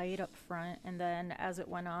really tight up front, and then as it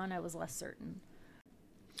went on, I was less certain.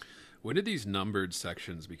 When did these numbered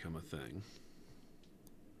sections become a thing?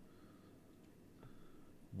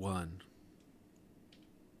 1,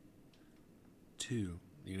 2.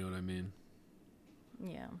 You know what I mean?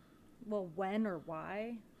 Yeah. Well, when or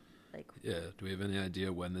why? Like. Yeah. Do we have any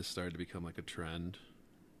idea when this started to become like a trend?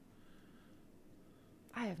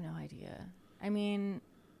 I have no idea. I mean,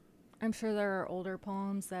 I'm sure there are older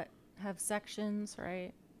poems that have sections,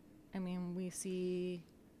 right? I mean, we see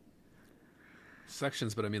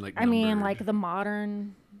sections, but I mean like. I mean, like the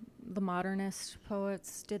modernist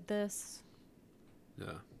poets did this.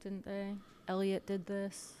 Yeah. Didn't they? Eliot did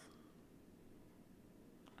this.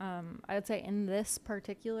 I would say in this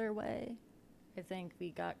particular way, I think we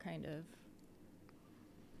got kind of,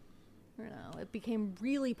 I don't know, it became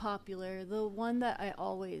really popular. The one that I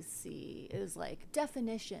always see is like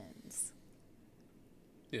definitions.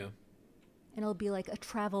 Yeah. And it'll be like a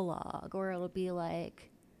travelogue, or it'll be like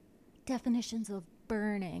definitions of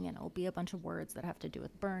burning, and it'll be a bunch of words that have to do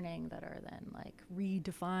with burning that are then like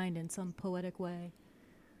redefined in some poetic way.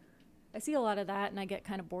 I see a lot of that, and I get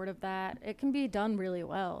kind of bored of that. It can be done really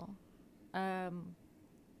well. I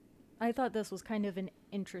thought this was kind of an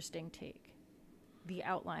interesting take, the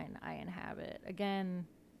outline I inhabit. Again,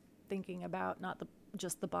 thinking about not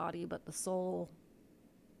just the body, but the soul,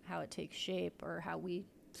 how it takes shape, or how we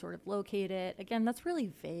sort of locate it. Again, that's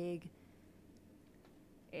really vague.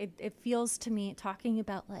 It feels to me, talking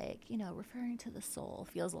about like, referring to the soul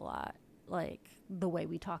feels a lot like the way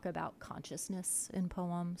we talk about consciousness in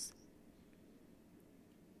poems.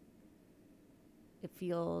 it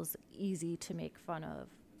feels easy to make fun of.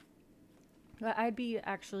 But I'd be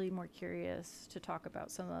actually more curious to talk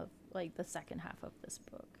about some of like the second half of this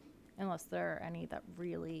book, unless there are any that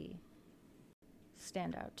really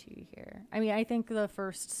stand out to you here. I mean, I think the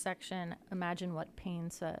first section, imagine what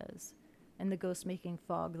pain says, and the ghost making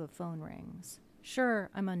fog, the phone rings.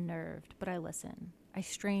 Sure, I'm unnerved, but I listen. I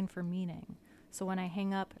strain for meaning. So when I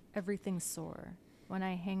hang up, everything's sore. When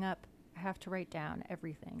I hang up, I have to write down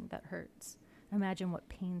everything that hurts. Imagine what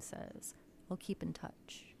pain says. I'll keep in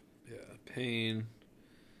touch. Yeah, Pain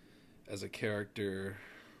as a character,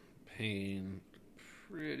 Pain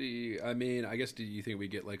pretty... I mean, I guess, do you think we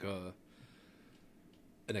get like an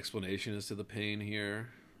explanation as to the pain here?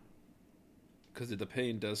 Because the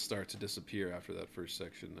pain does start to disappear after that first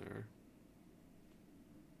section there.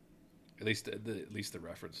 At least the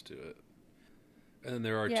reference to it. And then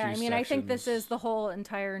there are two sections. I think this is the whole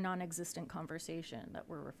entire non-existent conversation that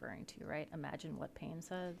we're referring to, right? Imagine what pain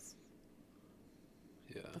says.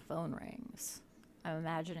 Yeah. The phone rings. I'm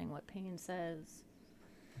imagining what pain says.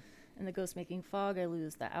 In the ghost making fog, I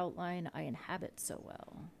lose the outline I inhabit so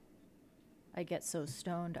well. I get so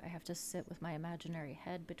stoned, I have to sit with my imaginary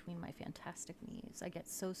head between my fantastic knees. I get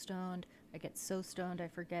so stoned, I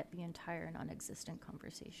forget the entire non-existent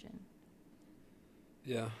conversation.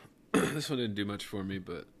 Yeah. This one didn't do much for me,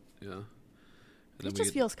 but yeah. And It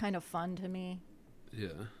just feels kind of fun to me. Yeah.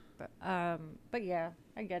 But yeah,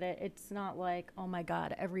 I get it. It's not like, oh my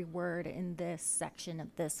God, every word in this section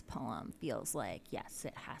of this poem feels like, yes,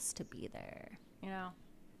 it has to be there, you know?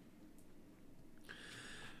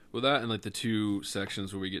 Well, that and like the two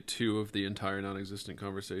sections where we get two of the entire non-existent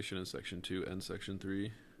conversation in section 2 and section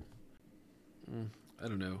 3. I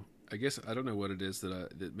don't know. I guess I don't know what it is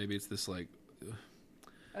that maybe it's this like.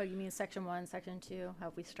 Oh, you mean section 1, section 2?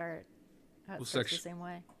 How we start? How it Well, starts the same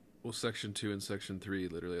way? Well, section 2 and section 3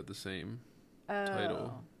 literally have the same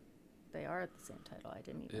title. They are the same title. I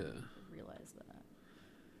didn't even realize that.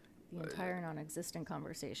 The entire non-existent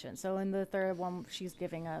conversation. So in the third one, she's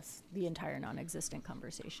giving us the entire non-existent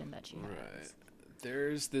conversation that she has. Right.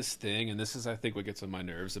 There's this thing, and this is, I think, what gets on my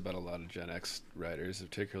nerves about a lot of Gen X writers,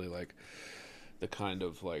 particularly like the kind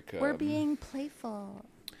of like... We're being playful.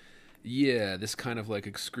 Yeah, this kind of like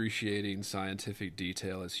excruciating scientific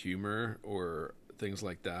detail as humor or things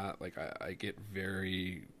like that. Like I get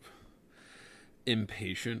very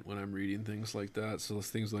impatient when I'm reading things like that. So those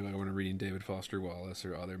things like when I'm reading David Foster Wallace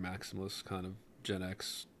or other maximalist kind of Gen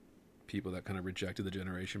X people that kind of rejected the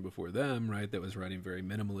generation before them, right? That was writing very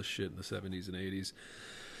minimalist shit in the 70s and 80s.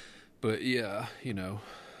 But yeah, you know,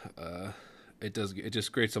 it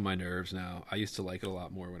just grates on my nerves now. I used to like it a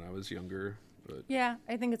lot more when I was younger. But yeah,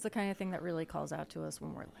 I think it's the kind of thing that really calls out to us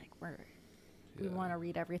when we're like, we want to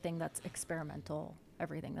read everything that's experimental,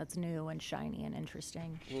 everything that's new and shiny and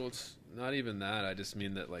interesting. Well, it's not even that. I just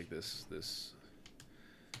mean that like this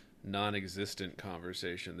non-existent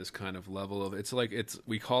conversation, this kind of level of,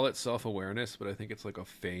 we call it self-awareness, but I think it's like a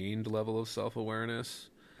feigned level of self-awareness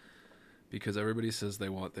because everybody says they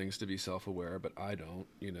want things to be self-aware, but I don't,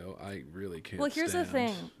 you know, I really can't. Well, here's the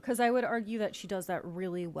thing, because I would argue that she does that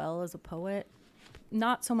really well as a poet,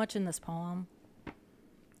 not so much in this poem,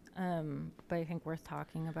 but I think worth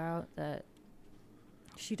talking about that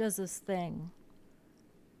she does this thing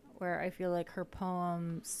where I feel like her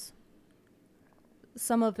poems,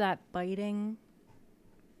 some of that biting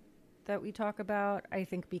that we talk about, I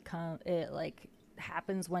think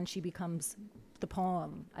happens when she becomes, the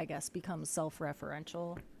poem, I guess, becomes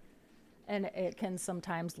self-referential. And it can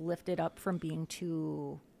sometimes lift it up from being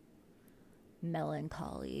too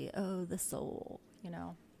melancholy. Oh, the soul, you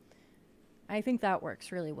know. I think that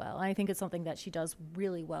works really well. I think it's something that she does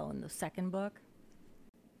really well in the second book.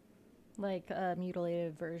 Like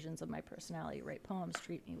mutilated versions of my personality, write poems,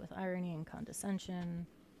 treat me with irony and condescension.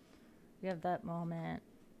 We have that moment.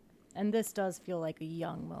 And this does feel like a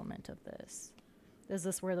young moment of this. Is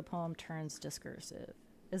this where the poem turns discursive?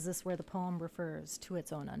 Is this where the poem refers to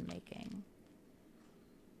its own unmaking?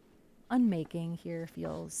 Unmaking here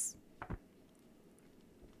feels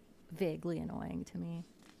vaguely annoying to me.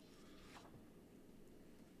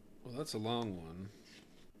 Well, that's a long one.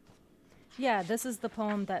 Yeah, this is the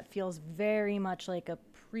poem that feels very much like a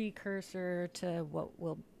precursor to what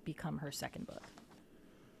will become her second book.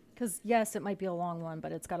 Because, yes, it might be a long one,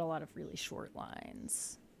 but it's got a lot of really short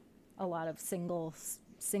lines. A lot of single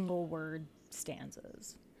word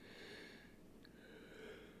stanzas.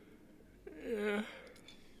 Yeah.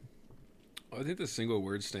 I think the single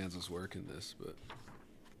word stanzas work in this, but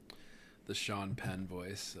the Sean Penn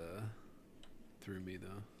voice threw me,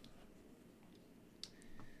 though.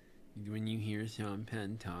 When you hear Sean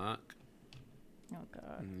Penn talk, Oh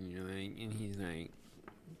God. And he's like,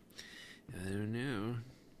 I don't know.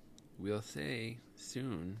 We'll say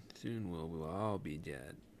soon. Soon we'll all be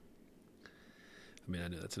dead. I mean, I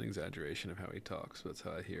know that's an exaggeration of how he talks, but that's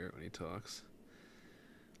how I hear it when he talks.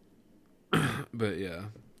 But yeah,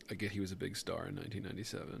 I get he was a big star in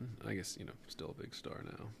 1997. I guess, still a big star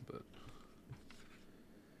now, but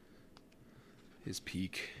his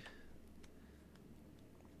peak.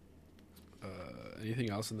 Anything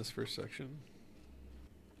else in this first section?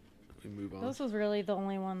 We move on. This was really the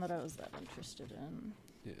only one that I was that interested in.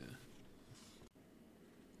 Yeah.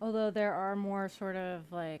 Although there are more sort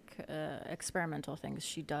of like experimental things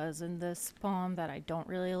she does in this poem that I don't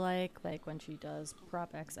really like when she does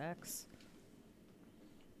Prop XX.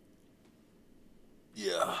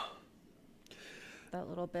 Yeah. That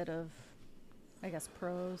little bit of, I guess,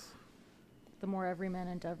 prose. The more every man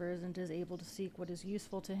endeavors and is able to seek what is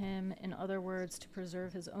useful to him, in other words, to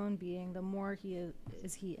preserve his own being, the more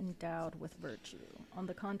is he endowed with virtue. On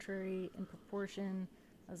the contrary, in proportion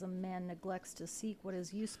as a man neglects to seek what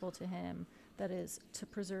is useful to him, that is, to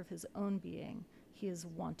preserve his own being, he is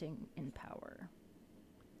wanting in power.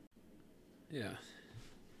 Yeah.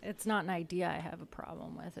 It's not an idea I have a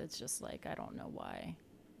problem with. It's just like, I don't know why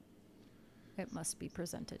it must be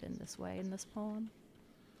presented in this way in this poem.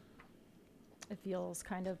 It feels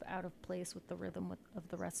kind of out of place with the rhythm of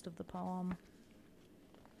the rest of the poem.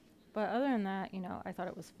 But other than that, I thought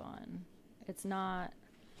it was fun. It's not...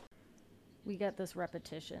 We get this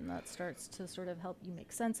repetition that starts to sort of help you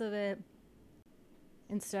make sense of it.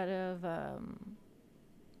 Instead of,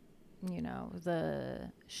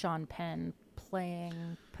 the Sean Penn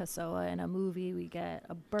playing Pessoa in a movie, we get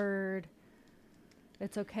a bird.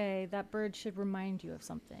 It's okay. That bird should remind you of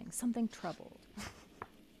something troubled.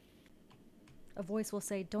 A voice will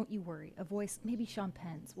say, don't you worry. A voice, maybe Sean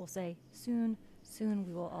Penn's, will say, soon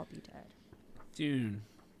we will all be dead. Soon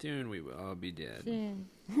we will all be dead. Soon.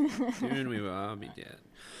 Soon we will all be dead.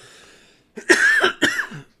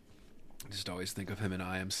 Just always think of him in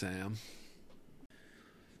I Am Sam.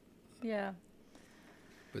 Yeah.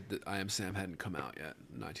 But the I Am Sam hadn't come out yet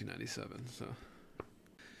in 1997, so...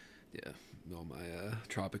 Yeah, all my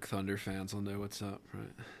Tropic Thunder fans will know what's up,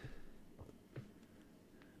 right?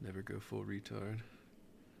 Never go full retard.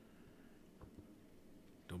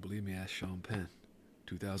 Don't believe me, ask Sean Penn.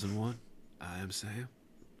 2001, I Am Sam.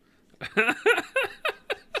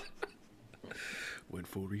 Went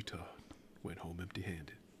full retard. Went home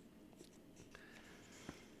empty-handed.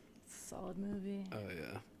 Solid movie. Oh,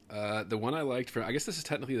 yeah. The one I liked I guess this is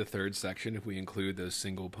technically the third section if we include those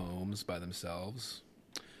single poems by themselves.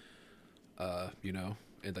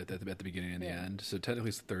 At the beginning and the end. So technically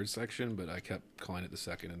it's the third section, but I kept calling it the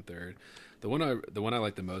second and third. The one I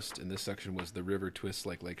liked the most in this section was The River Twists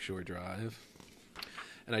Like Lakeshore Drive.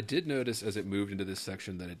 And I did notice as it moved into this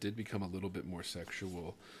section that it did become a little bit more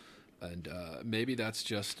sexual. And maybe that's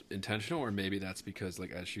just intentional, or maybe that's because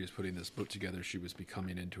as she was putting this book together, she was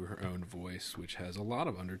becoming into her own voice, which has a lot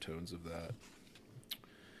of undertones of that.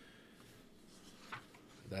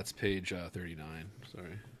 That's page 39.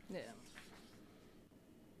 Sorry. Yeah.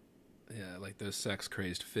 Yeah, like those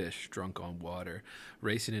sex-crazed fish drunk on water,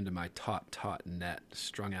 racing into my taut net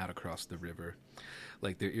strung out across the river.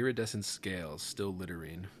 Like their iridescent scales still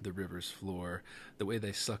littering the river's floor, the way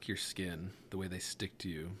they suck your skin, the way they stick to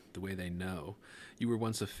you, the way they know. You were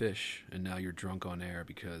once a fish, and now you're drunk on air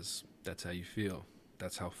because that's how you feel.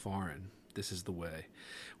 That's how foreign. This is the way.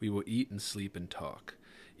 We will eat and sleep and talk.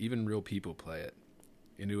 Even real people play it.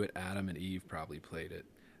 Inuit Adam and Eve probably played it.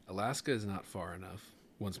 Alaska is not far enough.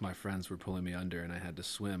 Once my friends were pulling me under and I had to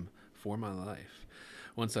swim for my life.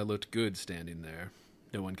 Once I looked good standing there.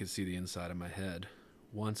 No one could see the inside of my head.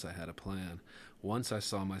 Once I had a plan. Once I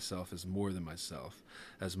saw myself as more than myself,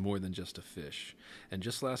 as more than just a fish. And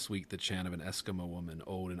just last week, the chant of an Eskimo woman,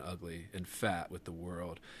 old and ugly and fat with the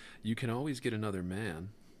world. You can always get another man.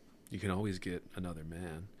 You can always get another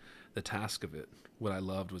man. The task of it, what I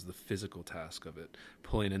loved was the physical task of it,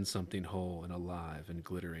 pulling in something whole and alive and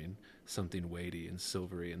glittering, something weighty and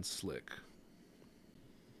silvery and slick.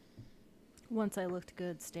 Once I looked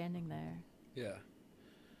good standing there. Yeah.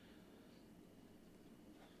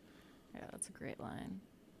 Yeah, that's a great line.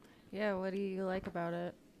 Yeah, what do you like about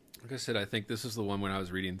it? Like I said, I think this is the one when I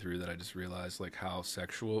was reading through that I just realized how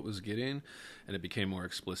sexual it was getting, and it became more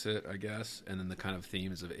explicit, I guess. And then the kind of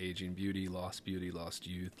themes of aging beauty, lost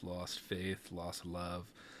youth, lost faith, lost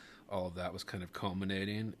love, all of that was kind of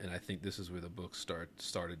culminating. And I think this is where the book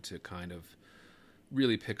started to kind of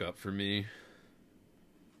really pick up for me.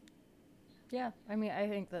 Yeah, I mean, I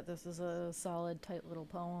think that this is a solid, tight little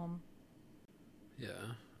poem. Yeah,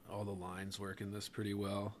 all the lines work in this pretty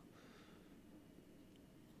well.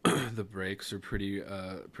 the breaks are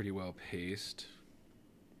pretty well paced.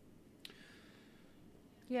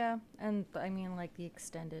 Yeah, and I mean, like the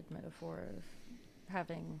extended metaphor of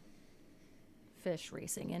having fish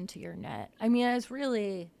racing into your net. I mean, it's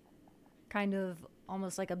really kind of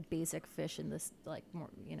almost like a basic fish in this, like, more,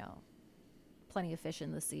 plenty of fish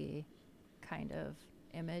in the sea kind of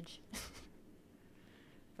image.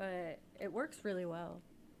 But it works really well.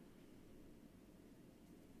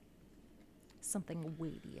 Something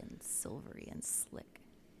weighty and silvery and slick.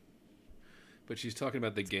 But she's talking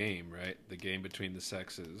about the game, right? The game between the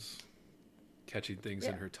sexes, catching things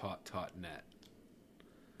in her taut net.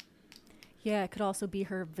 Yeah, it could also be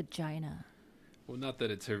her vagina. Well, not that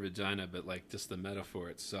it's her vagina, but like just the metaphor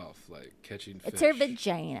itself, like catching fish. It's her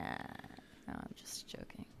vagina. No, I'm just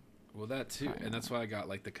joking. Well, that too, and that's why I got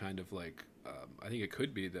like the kind of like, I think it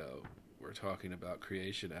could be though. We're talking about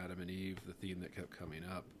creation, Adam and Eve, the theme that kept coming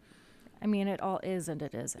up. I mean, it all is and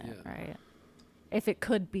it isn't, right? If it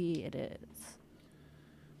could be, it is.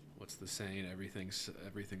 What's the saying? Everything's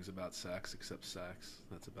about sex except sex.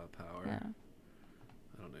 That's about power. Yeah.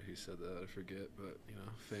 I don't know who said that. I forget, but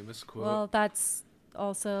famous quote. Well, that's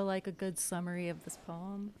also like a good summary of this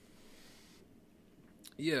poem.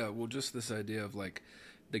 Yeah, well, just this idea of like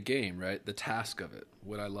the game, right? The task of it.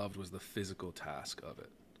 What I loved was the physical task of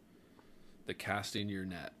it. The casting your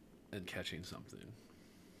net and catching something.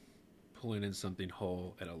 Pulling in something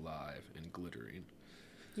whole and alive and glittering.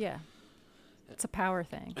 Yeah. It's a power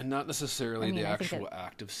thing. And not necessarily the actual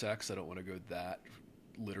act of sex. I don't want to go that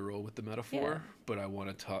literal with the metaphor, but I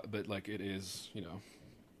want to talk, but like it is,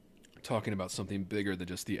 talking about something bigger than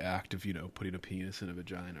just the act of, putting a penis in a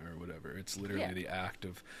vagina or whatever. It's literally the act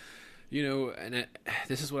of, and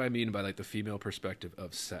this is what I mean by like the female perspective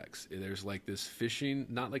of sex. There's like this fishing,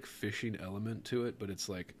 not like fishing element to it, but it's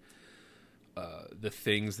like the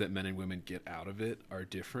things that men and women get out of it are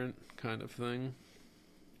different kind of thing.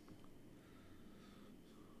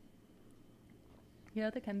 Yeah,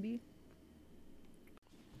 they can be.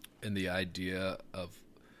 And the idea of,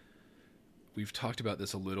 we've talked about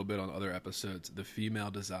this a little bit on other episodes, the female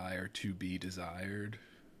desire to be desired.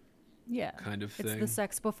 Yeah. Kind of thing. It's the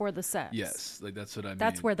sex before the sex. Yes, like that's what I mean.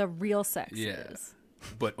 That's where the real sex is.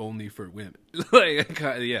 But only for women. That's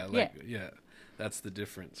the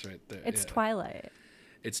difference right there. It's Twilight.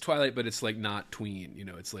 It's Twilight, but it's like not tween,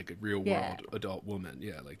 it's like a real world adult woman.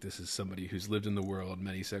 Yeah, like this is somebody who's lived in the world,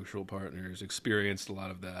 many sexual partners, experienced a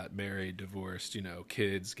lot of that, married, divorced,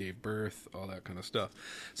 kids, gave birth, all that kind of stuff.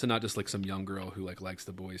 So not just like some young girl who like likes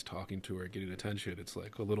the boys talking to her, getting attention. It's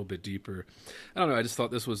like a little bit deeper. I don't know. I just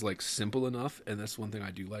thought this was like simple enough, and that's one thing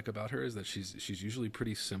I do like about her is that she's usually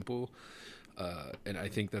pretty simple. And I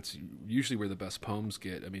think that's usually where the best poems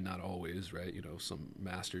get. I mean, not always, right? Some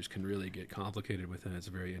masters can really get complicated with it. It's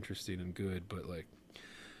very interesting and good, but like,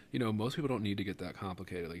 most people don't need to get that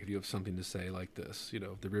complicated. Like if you have something to say like this,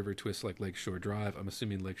 the river twists like Lakeshore Drive. I'm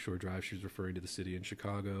assuming Lakeshore Drive, she's referring to the city in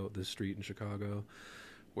Chicago, the street in Chicago.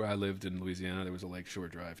 Where I lived in Louisiana, there was a Lakeshore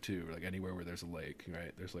Drive too. Like anywhere where there's a lake,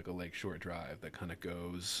 right? There's like a Lakeshore Drive that kind of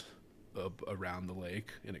goes up around the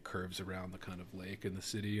lake, and it curves around the kind of lake in the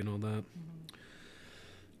city and all that.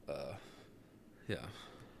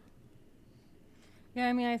 Yeah,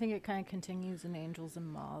 I mean, I think it kind of continues in Angels and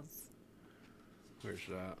Moths. Where's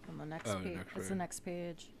that? On the next page. It's the next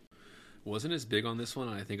page. Wasn't as big on this one,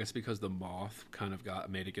 and I think it's because the moth kind of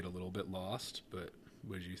made it get a little bit lost, but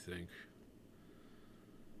what did you think?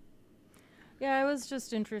 Yeah, I was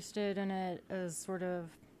just interested in it as sort of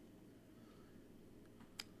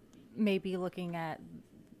maybe looking at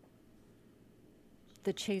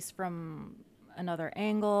the chase from another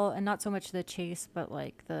angle, and not so much the chase, but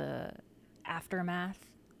like the aftermath.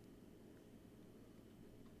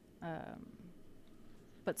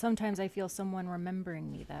 But sometimes I feel someone remembering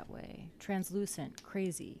me that way. Translucent,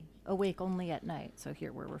 crazy, awake only at night. So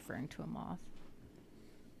here we're referring to a moth.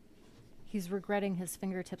 He's regretting his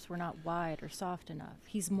fingertips were not wide or soft enough.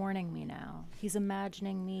 He's mourning me now. He's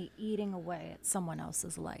imagining me eating away at someone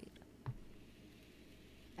else's light.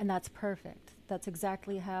 And that's perfect. That's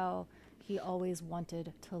exactly how he always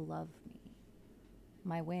wanted to love me.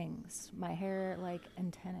 My wings, my hair like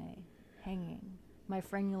antennae, hanging, my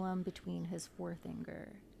frenulum between his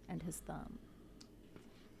forefinger and his thumb.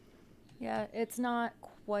 Yeah, it's not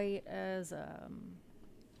quite as, I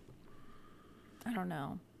don't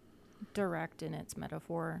know, direct in its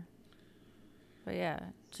metaphor. But yeah,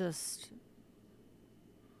 just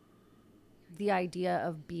the idea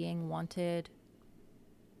of being wanted,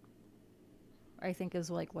 I think, is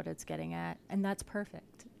like what it's getting at. And that's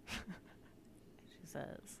perfect. She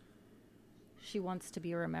says she wants to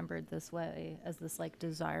be remembered this way, as this like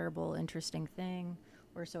desirable, interesting thing,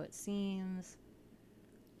 or so it seems,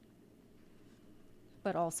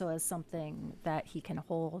 but also as something that he can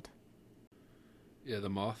hold. Yeah, the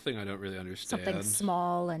moth thing I don't really understand. Something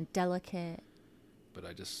small and delicate. But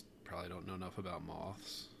I just probably don't know enough about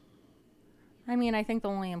moths. I mean, I think the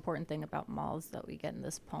only important thing about moths that we get in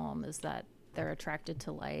this poem is that they're attracted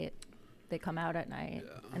to light. They come out at night,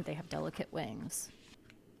 and they have delicate wings.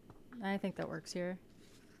 I think that works here.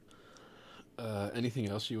 Anything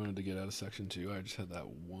else you wanted to get out of section 2? I just had that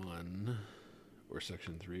one. Or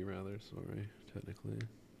section 3, rather. Sorry, technically.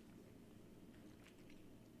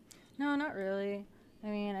 No, not really. I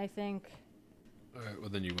mean, I think... All right, well,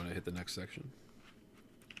 then you want to hit the next section?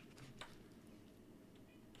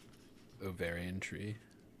 Ovarian tree.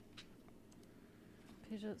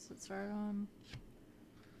 Page does it start on?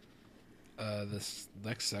 This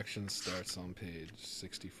next section starts on page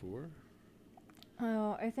 64.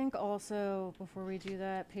 Oh, I think also, before we do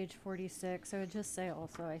that, page 46, I would just say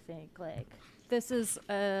also, I think, like, this is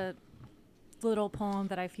a little poem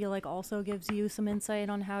that I feel like also gives you some insight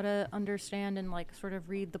on how to understand and, like, sort of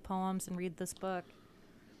read the poems and read this book.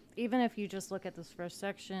 Even if you just look at this first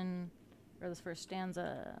section, or this first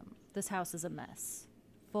stanza, this house is a mess,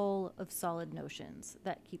 full of solid notions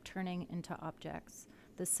that keep turning into objects.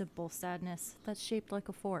 This simple sadness that's shaped like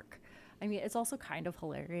a fork. I mean, it's also kind of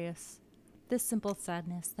hilarious. This simple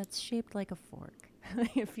sadness that's shaped like a fork.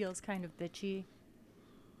 It feels kind of bitchy.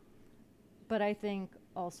 But I think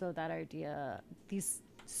also that idea, these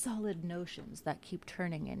solid notions that keep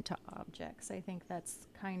turning into objects, I think that's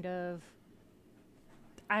kind of,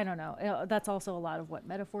 I don't know. That's also a lot of what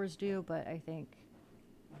metaphors do, but I think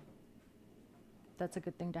that's a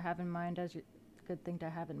good thing to have in mind as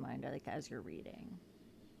you're reading.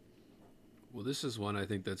 Well, this is one I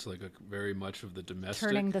think that's like a very much of the domestic.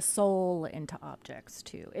 Turning the soul into objects,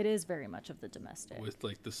 too. It is very much of the domestic. With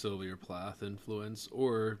like the Sylvia Plath influence,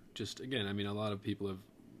 or just, again, I mean, a lot of people have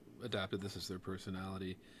adapted this as their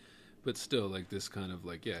personality, but still, like, this kind of,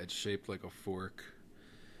 like, yeah, it's shaped like a fork.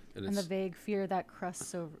 And the vague fear that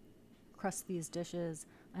crusts these dishes,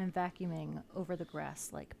 I'm vacuuming over the grass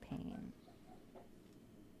like pain.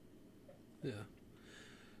 Yeah.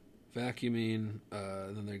 Vacuuming,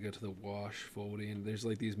 then they get to the wash, folding. There's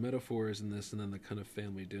like these metaphors in this, and then the kind of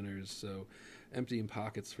family dinners. So, emptying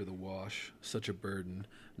pockets for the wash, such a burden.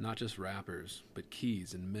 Not just wrappers, but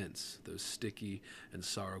keys and mints, those sticky and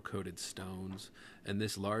sorrow-coated stones, and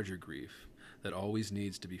this larger grief that always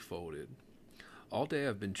needs to be folded. All day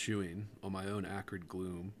I've been chewing on my own acrid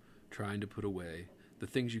gloom, trying to put away the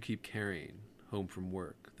things you keep carrying home from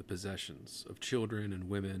work, the possessions of children and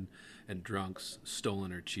women and drunks,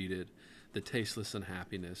 stolen or cheated, the tasteless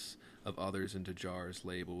unhappiness of others into jars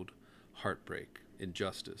labeled heartbreak,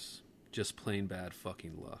 injustice, just plain bad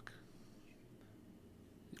fucking luck.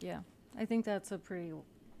 Yeah, I think that's a pretty,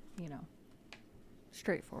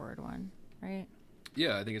 straightforward one, right?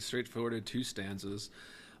 Yeah, I think it's straightforward, 2 stanzas,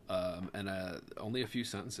 and only a few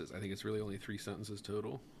sentences. I think it's really only 3 sentences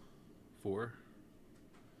total. 4.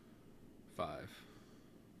 5,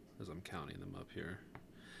 as I'm counting them up here.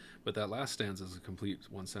 But that last stanza is a complete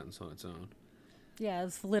 1 sentence on its own. Yeah,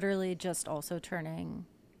 it's literally just also turning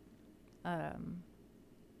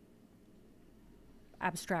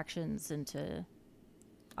abstractions into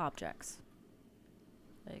objects.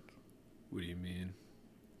 Like, What do you mean?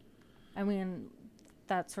 I mean,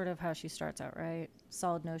 that's sort of how she starts out, right?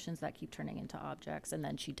 Solid notions that keep turning into objects, and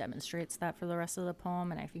then she demonstrates that for the rest of the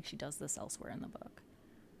poem, and I think she does this elsewhere in the book,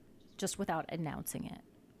 just without announcing it.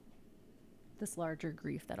 This larger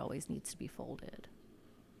grief that always needs to be folded.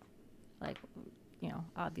 Like,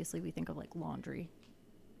 obviously we think of like laundry.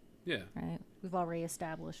 Yeah. Right? We've already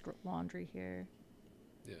established laundry here.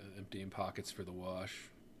 Yeah, emptying pockets for the wash.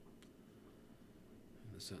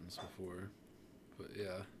 In the sentence before. But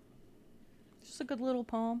yeah. Just a good little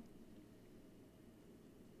poem.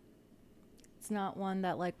 It's not one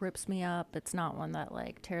that like rips me up. It's not one that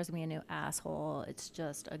like tears me a new asshole. It's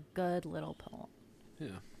just a good little poem.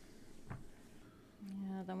 Yeah.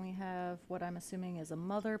 Yeah, then we have what I'm assuming is a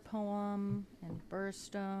mother poem and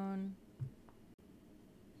Burstone.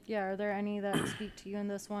 Yeah, are there any that speak to you in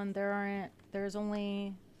this one? There's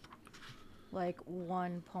only like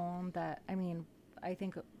one poem that, I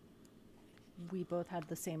think we both had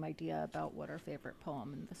the same idea about what our favorite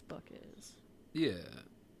poem in this book is. Yeah.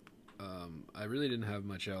 I really didn't have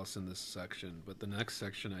much else in this section, but the next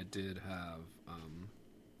section I did have,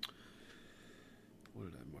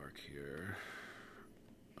 what did I mark here?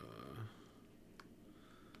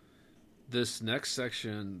 This next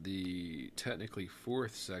section, the technically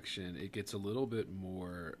 4th section, it gets a little bit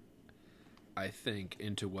more I think,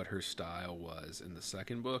 into what her style was in the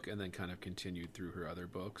second book, and then kind of continued through her other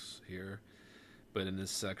books here. But in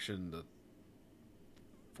this section, the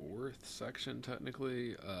fourth section,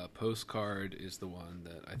 technically, Postcard is the one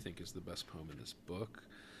that I think is the best poem in this book.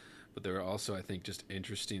 But there are also, I think, just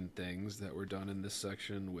interesting things that were done in this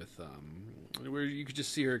section with where you could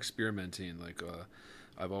just see her experimenting. Like,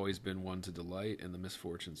 I've always been one to delight in the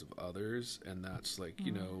misfortunes of others, and that's like,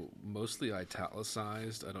 you know, mostly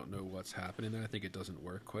italicized. I don't know what's happening there. I think it doesn't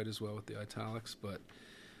work quite as well with the italics, but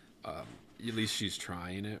at least she's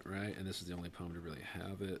trying it, right? And this is the only poem to really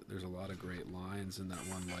have it. There's a lot of great lines in that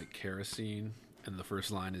one, like kerosene, and the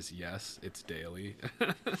first line is, yes, it's daily.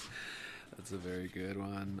 That's a very good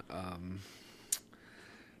one.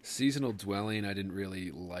 Seasonal Dwelling, I didn't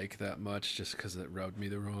really like that much just because it rubbed me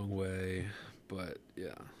the wrong way. But,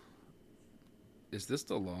 yeah. Is this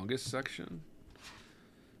the longest section?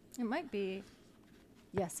 It might be.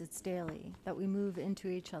 Yes, it's daily that we move into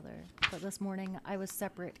each other. But this morning, I was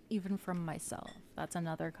separate even from myself. That's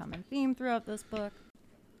another common theme throughout this book.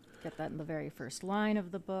 Get that in the very first line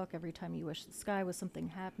of the book. Every time you wish the sky was something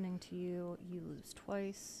happening to you, you lose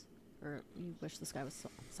twice. Or you wish the sky was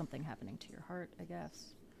something happening to your heart, I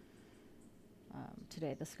guess.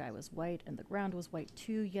 Today the sky was white and the ground was white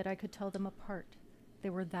too, yet I could tell them apart. They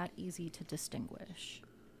were that easy to distinguish.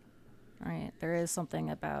 Right? There is something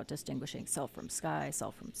about distinguishing self from sky,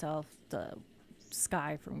 self from self, the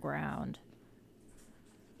sky from ground.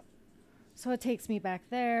 So it takes me back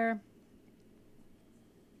there.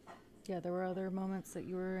 Yeah, there were other moments that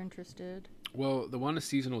you were interested. Well, the one, A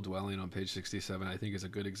Seasonal Dwelling on page 67, I think is a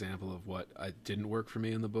good example of what didn't work for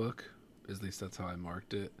me in the book. At least that's how I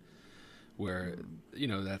marked it. Where, you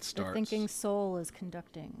know, that starts... The thinking soul is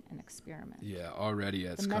conducting an experiment. Yeah, already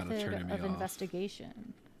it's kind of turning me off. The method of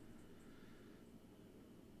investigation.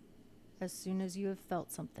 As soon as you have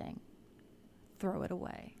felt something, throw it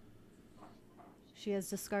away. She has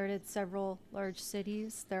discarded several large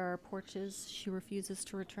cities. There are porches she refuses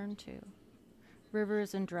to return to.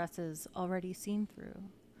 Rivers and dresses already seen through.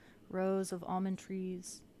 Rows of almond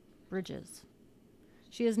trees. Bridges.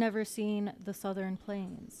 She has never seen the southern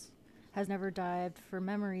plains. Has never dived for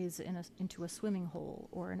memories into a swimming hole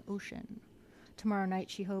or an ocean. Tomorrow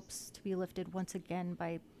night she hopes to be lifted once again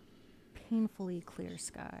by painfully clear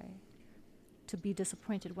sky. To be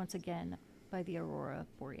disappointed once again by the aurora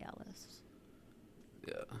borealis.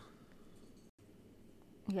 Yeah.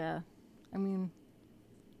 Yeah. I mean,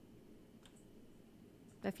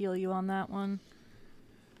 I feel you on that one.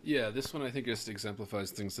 Yeah, this one I think just exemplifies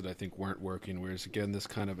things that I think weren't working, whereas again, this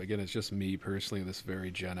kind of, again, it's just me personally, this very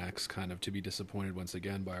Gen X kind of to be disappointed once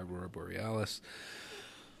again by Aurora Borealis.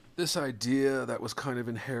 This idea that was kind of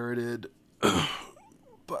inherited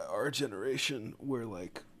by our generation where,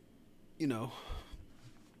 like, you know,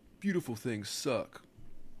 beautiful things suck.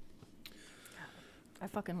 I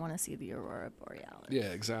fucking want to see the aurora borealis.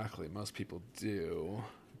 Yeah, exactly. Most people do.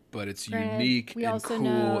 But it's Granted, unique we and also cool,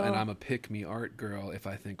 know- and I'm a pick-me art girl if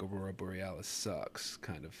I think Aurora Borealis sucks,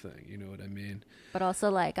 kind of thing. You know what I mean? But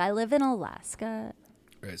also, like, I live in Alaska.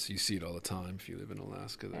 Right, so you see it all the time if you live in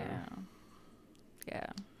Alaska there. Yeah.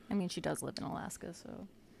 I mean, she does live in Alaska, so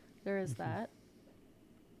there is that.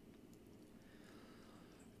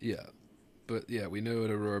 Yeah. But, yeah, we know what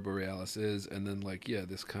Aurora Borealis is, and then, like, yeah,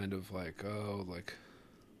 this kind of, like, oh, like,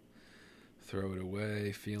 throw it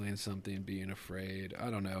away, feeling something, being afraid. I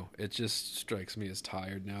don't know. It just strikes me as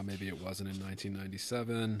tired now. Maybe it wasn't in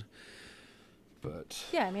 1997, but...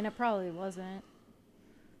 Yeah, I mean, it probably wasn't.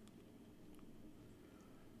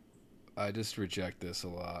 I just reject this a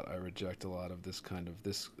lot. I reject a lot of this kind of,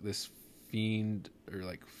 this fiend, or,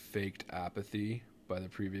 like, faked apathy by the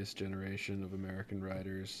previous generation of American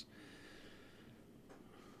writers.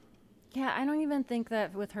 Yeah, I don't even think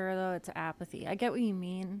that with her, though, it's apathy. I get what you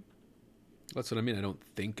mean. That's what I mean. I don't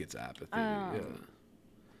think it's apathy. Yeah.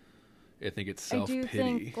 I think it's self-pity. I do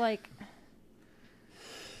think, like...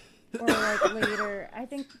 Or, like, later... I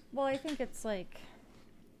think it's, like...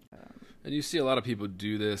 And you see a lot of people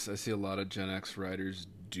do this. I see a lot of Gen X writers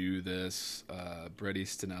do this. Bret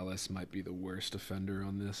Easton Ellis might be the worst offender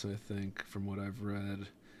on this, I think, from what I've read.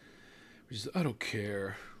 Which is, I don't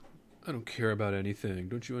care. I don't care about anything.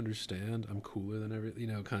 Don't you understand? I'm cooler than everything, you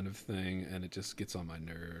know, kind of thing. And it just gets on my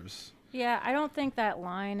nerves. Yeah, I don't think that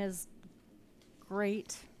line is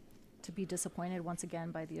great, to be disappointed once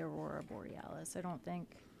again by the aurora borealis. I don't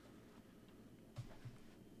think...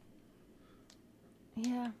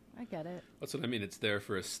 Yeah, I get it. That's what I mean. It's there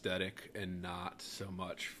for aesthetic and not so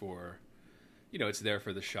much for, you know, it's there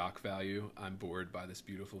for the shock value. I'm bored by this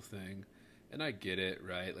beautiful thing. And I get it,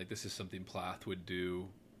 right? Like, this is something Plath would do.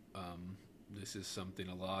 this is something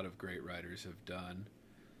a lot of great writers have done.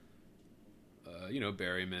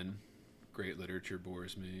 Berryman, great literature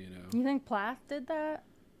bores me, You think Plath did that?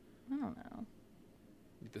 I don't know.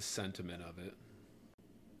 the sentiment of it.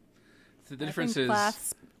 The I difference think is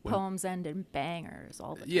Plath's poems end in bangers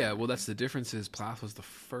all the time. yeah, well, that's the difference is Plath was the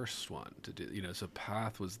first one to do, so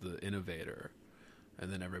Plath was the innovator,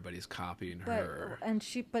 and then everybody's copying her.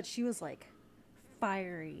 But she was like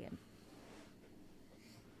fiery and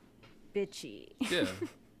bitchy. Yeah.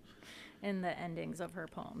 In the endings of her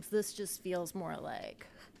poems. This just feels more like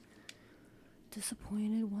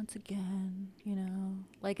disappointed once again,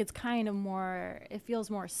 Like it's kind of more, it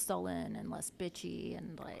feels more sullen and less bitchy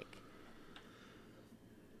and like,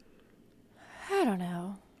 I don't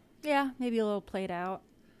know. Yeah, maybe a little played out.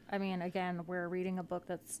 I mean, again, we're reading a book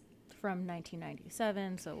that's from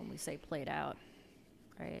 1997, so when we say played out,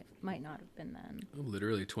 right, might not have been then.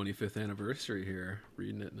 Literally 25th anniversary here,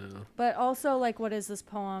 reading it now. But also, like, what is this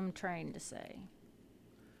poem trying to say?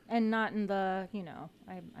 And not in the,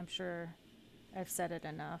 I'm sure I've said it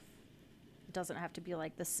enough. It doesn't have to be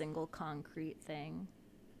like the single concrete thing.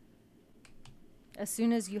 As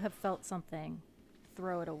soon as you have felt something,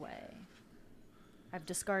 throw it away. I've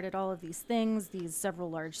discarded all of these things, these several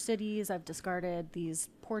large cities. I've discarded these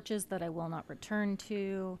porches that I will not return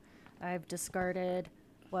to. I've discarded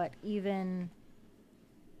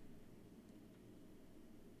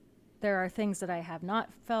there are things that I have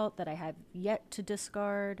not felt that I have yet to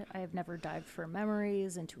discard. I have never dived for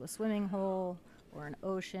memories into a swimming hole or an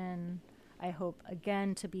ocean. I hope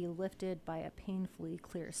again to be lifted by a painfully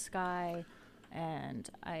clear sky, and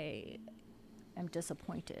I am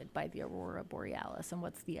disappointed by the aurora borealis. And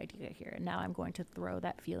what's the idea here? And now I'm going to throw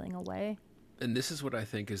that feeling away. And this is what I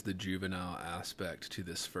think is the juvenile aspect to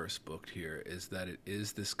this first book here, is that it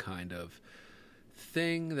is this kind of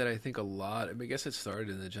thing that I think I guess it started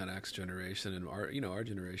in the Gen X generation, and our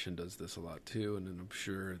generation does this a lot too, and I'm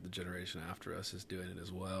sure the generation after us is doing it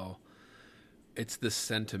as well. It's this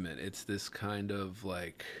sentiment. It's this kind of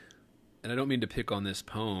like, and I don't mean to pick on this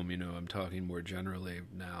poem, I'm talking more generally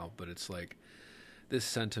now, but it's like this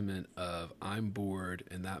sentiment of I'm bored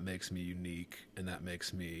and that makes me unique and that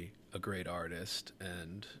makes me a great artist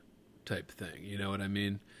and type thing. You know what I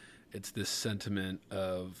mean? It's this sentiment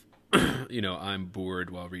of, I'm bored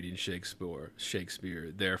while reading Shakespeare,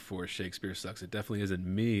 therefore Shakespeare sucks. It definitely isn't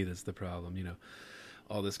me that's the problem,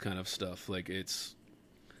 all this kind of stuff. Like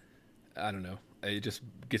I don't know. It just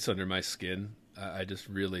gets under my skin. I just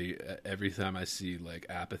really, every time I see like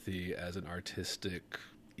apathy as an artistic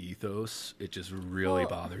ethos, it just really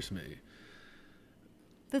bothers me.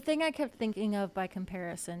 The thing I kept thinking of by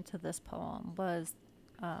comparison to this poem was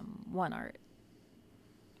One Art.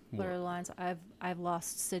 Literally lines, I've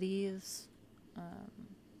lost cities.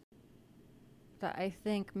 That I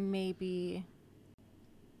think maybe,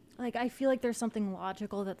 like, I feel like there's something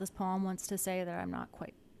logical that this poem wants to say that I'm not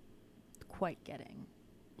quite getting.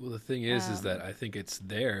 Well, the thing is that I think it's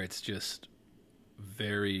there. It's just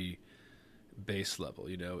very base level,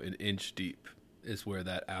 an inch deep is where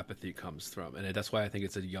that apathy comes from. And that's why I think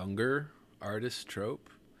it's a younger artist trope.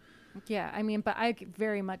 Yeah, I mean, but I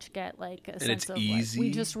very much get like a sense of easy. Like,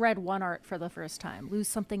 we just read One Art for the first time. Lose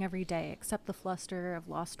something every day, except the fluster of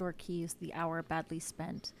lost door keys, the hour badly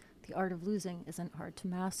spent. The art of losing isn't hard to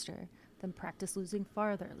master. Then practice losing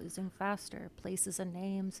farther, losing faster, places and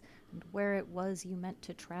names, and where it was you meant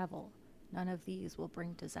to travel. None of these will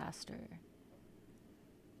bring disaster.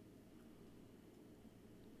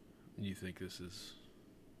 You think this is...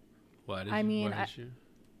 Why did you...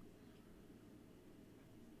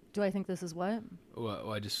 Do I think this is what?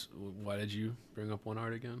 Why did you bring up One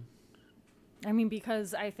Art again? I mean,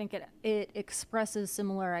 because I think it expresses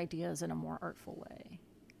similar ideas in a more artful way.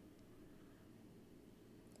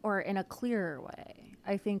 Or in a clearer way.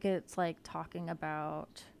 I think it's like talking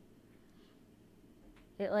about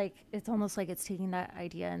it, like it's almost like it's taking that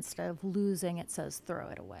idea, instead of losing, it says throw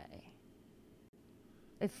it away.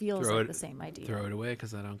 It feels like the same idea. Throw it away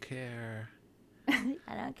because I don't care.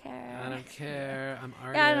 I don't care. I don't care. I'm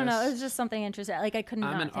artist. Yeah, I don't know. It was just something interesting. Like I couldn't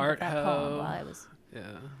I'm not an think art of that hoe. poem while I was.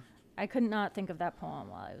 Yeah. I could not think of that poem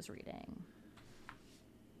while I was reading.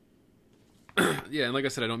 Yeah, and like I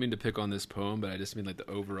said, I don't mean to pick on this poem, but I just mean like the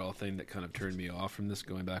overall thing that kind of turned me off from this,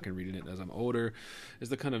 going back and reading it as I'm older, is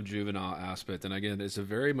the kind of juvenile aspect. And again, it's a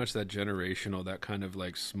very much that generational, that kind of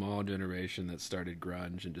like small generation that started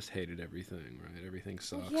grunge and just hated everything, right? Everything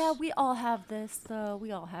sucks. Yeah, we all have this, though.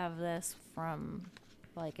 We all have this from,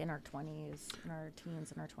 like, in our 20s, in our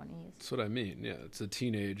teens, in our 20s. That's what I mean. Yeah, it's a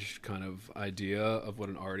teenage kind of idea of what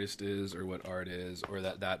an artist is or what art is, or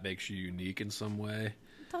that makes you unique in some way.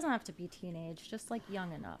 Doesn't have to be teenage, just like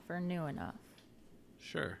young enough or new enough,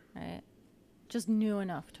 Sure. right? Just new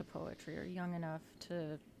enough to poetry or young enough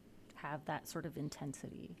to have that sort of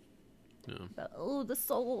intensity. Yeah. But, oh, the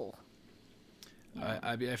soul. Yeah.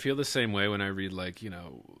 I feel the same way when I read, like, you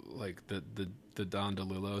know, like the Don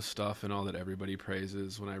DeLillo stuff and all that everybody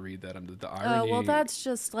praises. When I read that, the irony. Oh, well, that's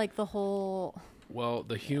just like the whole Well,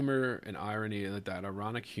 the humor and irony, like that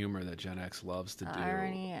ironic humor that Gen X loves to do.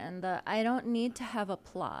 irony and the I don't need to have a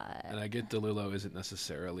plot. And I get DeLillo isn't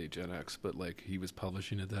necessarily Gen X, but like he was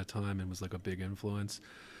publishing at that time and was like a big influence.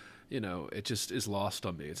 You know, it just is lost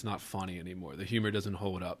on me. It's not funny anymore. The humor doesn't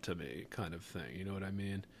hold up to me, kind of thing. You know what I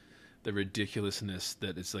mean? The ridiculousness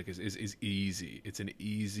that it's like is easy. It's an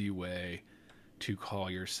easy way to call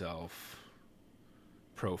yourself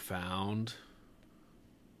profound.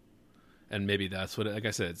 And maybe that's what, like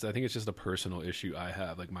I said, I think it's just a personal issue I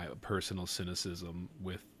have, like my personal cynicism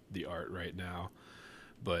with the art right now.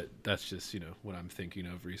 But that's just, you know, what I'm thinking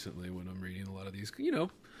of recently when I'm reading a lot of these, you know,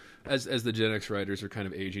 as the Gen X writers are kind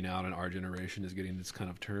of aging out and our generation is getting this kind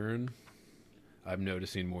of turn. I'm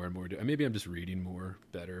noticing more and more. Maybe I'm just reading more,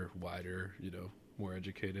 better, wider, you know, more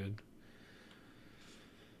educated.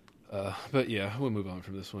 But yeah, we'll move on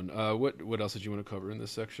from this one. What else did you want to cover in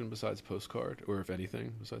this section besides Postcard, or if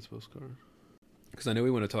anything besides Postcard? Because I know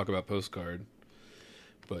we want to talk about Postcard,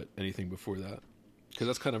 but anything before that? Because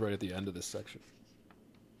that's kind of right at the end of this section.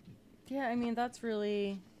 Yeah, I mean, that's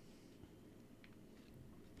really...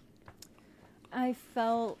 I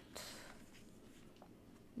felt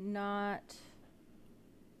not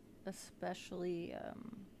especially...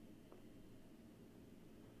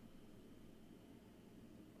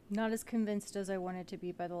 not as convinced as I wanted to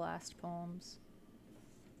be by the last poems.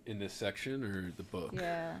 In this section or the book?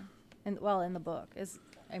 Yeah. And well, in the book. This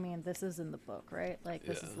is in the book, right? Like,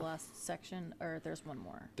 this is the last section, or there's one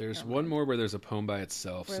more? There's Never one mind. more where there's a poem by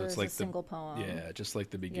itself, Where so it's there's like a single poem. Yeah, just like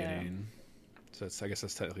the beginning. So I guess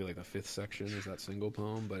that's technically like the fifth section is that single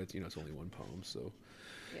poem, but it's, you know, it's only one poem, so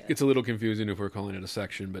Yeah. it gets a little confusing if we're calling it a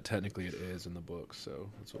section, but technically it is in the book, so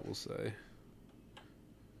that's what we'll say.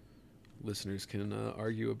 Listeners can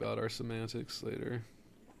argue about our semantics later.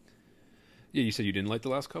 Yeah, you said you didn't like the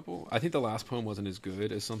last couple? I think the last poem wasn't as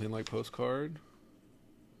good as something like Postcard.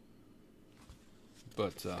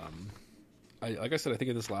 But, like I said, I think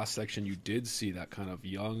in this last section you did see that kind of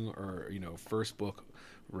young or, you know, first book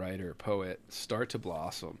writer, poet start to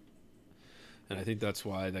blossom. And I think that's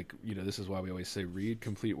why, like, you know, this is why we always say read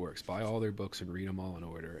complete works. Buy all their books and read them all in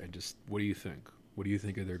order. And just, what do you think? What do you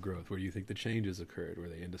think of their growth? Where do you think the changes occurred? Were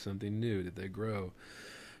they into something new? Did they grow?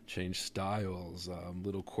 Change styles?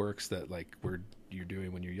 Little quirks that, like, you're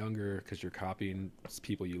doing when you're younger because you're copying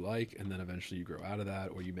people you like, and then eventually you grow out of that,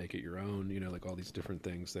 or you make it your own. You know, like all these different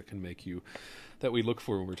things that can make you, that we look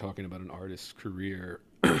for when we're talking about an artist's career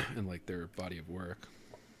and, like, their body of work.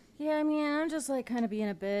 Yeah, I mean, I'm just, like, kind of being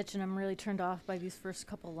a bitch, and I'm really turned off by these first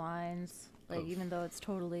couple lines. Like, even though it's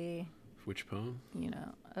totally... Which poem? You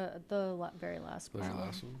know, very last poem. Very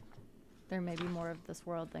last one? There may be more of this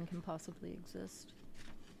world than can possibly exist.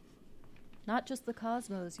 Not just the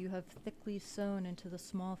cosmos you have thickly sown into the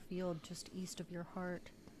small field just east of your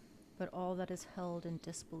heart, but all that is held in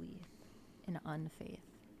disbelief, in unfaith.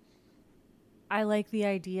 I like the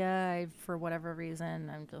idea. For whatever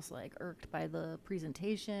reason, I'm just, like, irked by the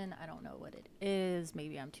presentation. I don't know what it is.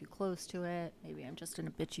 Maybe I'm too close to it. Maybe I'm just in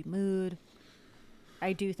a bitchy mood.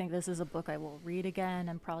 I do think this is a book I will read again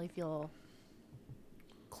and probably feel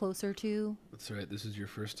closer to. That's right. This is your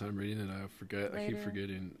first time reading it. I keep Later.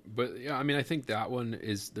 forgetting. But yeah, I mean, I think that one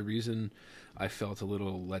is the reason I felt a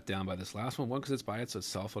little let down by this last one. One, because it's by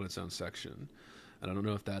itself on its own section. And I don't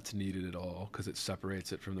know if that's needed at all because it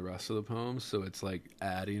separates it from the rest of the poems. So it's like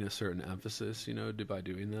adding a certain emphasis, you know, by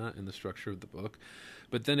doing that in the structure of the book.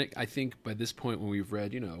 But then I think by this point when we've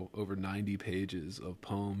read, you know, over 90 pages of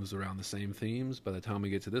poems around the same themes, by the time we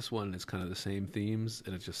get to this one, it's kind of the same themes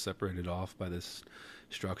and it's just separated off by this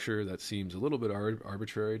structure that seems a little bit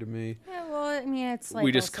arbitrary to me. Yeah, well, I mean, it's like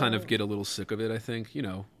we just also, kind of get a little sick of it, I think, you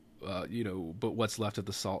know, but what's left of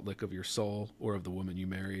the salt lick of your soul or of the woman you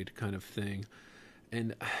married kind of thing.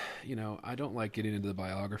 And, you know, I don't like getting into the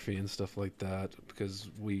biography and stuff like that because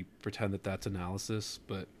we pretend that that's analysis,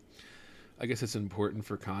 but I guess it's important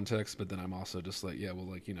for context, but then I'm also just like, yeah, well,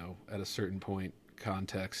 like, you know, at a certain point,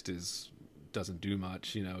 context doesn't do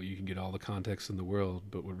much, you know, you can get all the context in the world,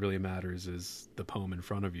 but what really matters is the poem in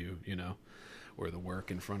front of you, you know, or the work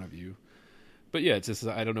in front of you. But yeah, it's just,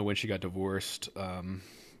 I don't know when she got divorced,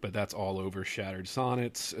 but that's all over Shattered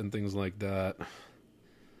Sonnets and things like that.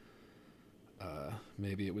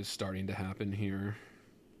 Maybe it was starting to happen here.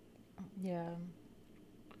 Yeah.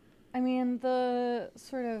 I mean, the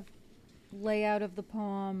sort of layout of the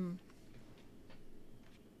poem,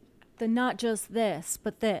 the not just this,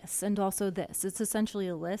 but this, and also this. It's essentially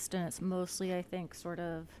a list, and it's mostly, I think, sort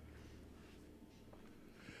of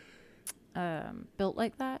built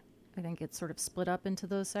like that. I think it's sort of split up into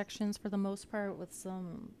those sections for the most part, with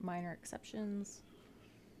some minor exceptions.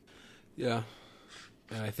 Yeah.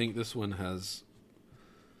 And I think this one has...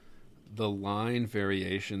 the line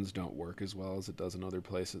variations don't work as well as it does in other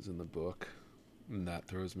places in the book. And that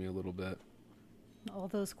throws me a little bit. All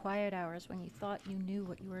those quiet hours when you thought you knew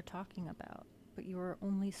what you were talking about, but you were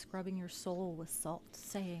only scrubbing your soul with salt,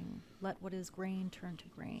 saying, "Let what is grain turn to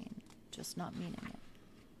grain," just not meaning it.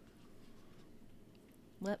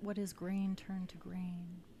 Let what is grain turn to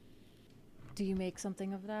grain. Do you make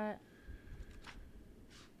something of that?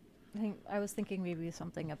 I was thinking maybe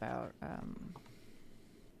something about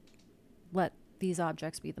let these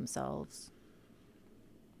objects be themselves,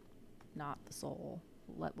 not the soul.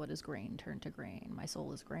 Let what is grain turn to grain. My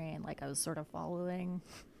soul is grain. Like, I was sort of following.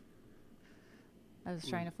 I was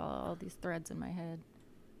trying to follow all these threads in my head.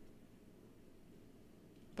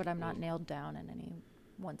 But I'm not nailed down in any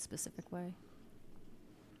one specific way.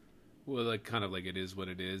 Well, like, kind of like it is what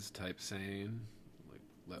it is type saying. Like,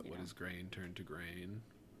 let what is grain turn to grain.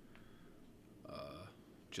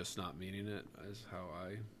 Just not meaning it is how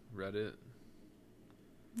I read it.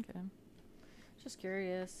 Okay. Just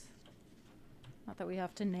curious. Not that we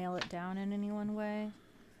have to nail it down in any one way.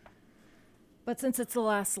 But since it's the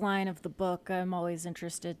last line of the book, I'm always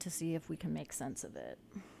interested to see if we can make sense of it.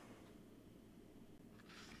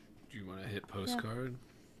 Do you want to hit postcard?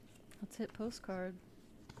 Let's hit postcard.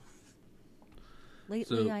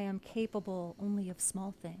 Lately, I am capable only of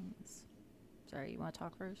small things. Sorry, you want to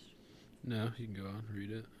talk first? No, you can go on,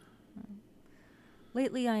 read it.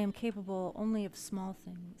 Lately, I am capable only of small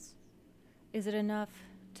things. Is it enough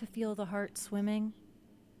to feel the heart swimming?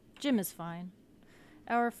 Jim is fine.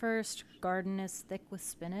 Our first garden is thick with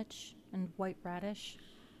spinach and white radish.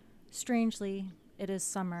 Strangely, it is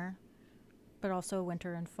summer, but also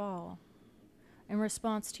winter and fall. In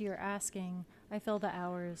response to your asking, I fill the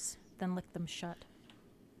hours, then lick them shut.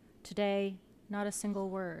 Today, not a single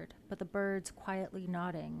word, but the birds quietly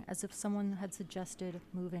nodding as if someone had suggested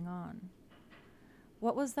moving on.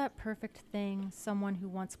 What was that perfect thing someone who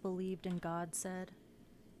once believed in God said?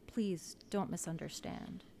 Please don't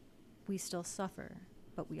misunderstand. We still suffer,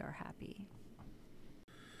 but we are happy.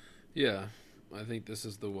 Yeah, I think this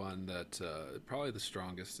is the one that probably the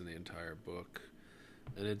strongest in the entire book.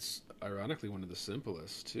 And it's ironically one of the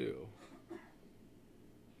simplest, too.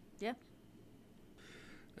 Yeah.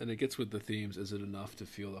 And it gets with the themes, is it enough to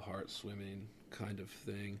feel the heart swimming kind of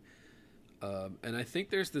thing. And I think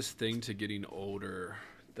there's this thing to getting older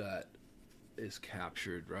that is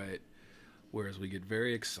captured, right? Whereas we get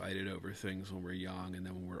very excited over things when we're young, and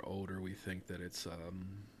then when we're older, we think that it's...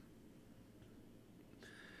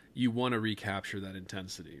 you want to recapture that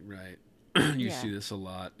intensity, right? You see this a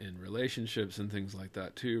lot in relationships and things like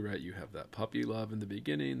that too, right? You have that puppy love in the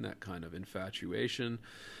beginning, that kind of infatuation,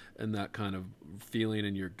 and that kind of feeling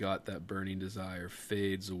in your gut, that burning desire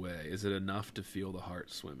fades away. Is it enough to feel the heart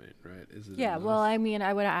swimming, right? Is it enough? Well, I mean,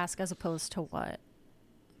 I would ask as opposed to what?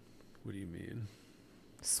 What do you mean?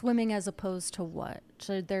 Swimming as opposed to what?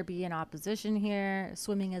 Should there be an opposition here?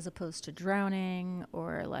 Swimming as opposed to drowning?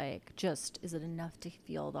 Or, like, just, is it enough to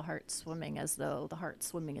feel the heart swimming as though the heart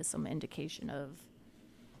swimming is some indication of,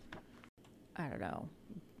 I don't know,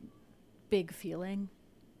 big feeling?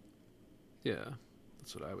 Yeah,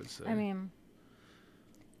 that's what I would say. I mean,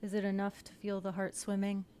 is it enough to feel the heart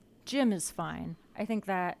swimming? Jim is fine. I think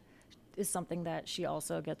that is something that she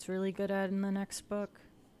also gets really good at in the next book.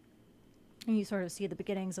 And you sort of see the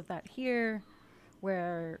beginnings of that here,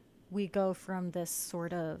 where we go from this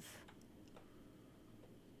sort of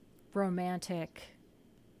romantic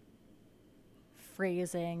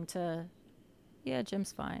phrasing to, yeah,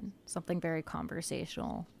 Jim's fine. Something very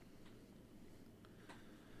conversational.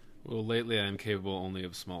 Well, lately I am capable only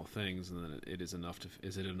of small things, and then is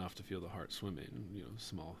it enough to feel the heart swimming? You know,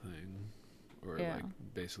 small thing, or like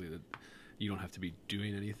basically that you don't have to be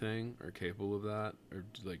doing anything or capable of that, or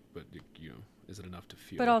like, but you know, is it enough to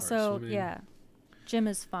feel? But the also, heart swimming? yeah, Jim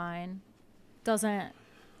is fine.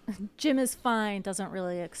 Jim is fine doesn't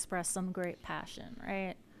really express some great passion,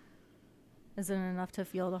 right? Is it enough to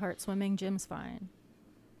feel the heart swimming? Jim's fine.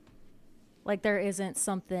 Like, there isn't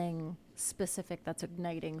something specific that's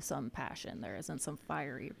igniting some passion. There isn't some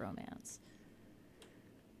fiery romance.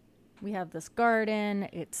 We have this garden.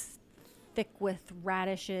 It's thick with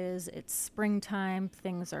radishes. It's springtime,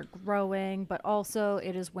 things are growing, but also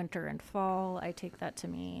it is winter and fall. I take that to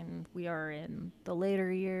mean we are in the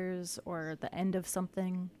later years or the end of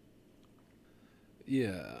something.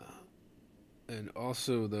 Yeah. And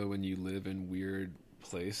also, though, when you live in weird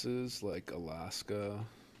places like Alaska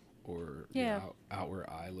or Yeah. out where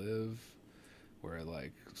I live, where,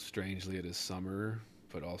 like, strangely it is summer,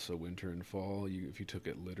 but also winter and fall, if you took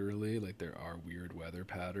it literally, like, there are weird weather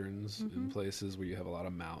patterns in places where you have a lot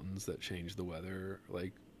of mountains that change the weather,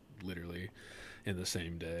 like, literally in the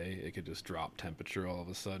same day. It could just drop temperature all of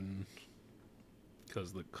a sudden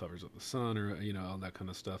because it covers up the sun or, all that kind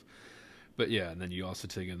of stuff. But yeah, and then you also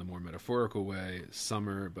take it in the more metaphorical way,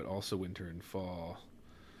 summer, but also winter and fall.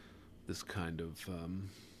 This kind of,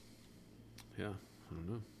 I don't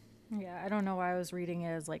know. Yeah, I don't know why I was reading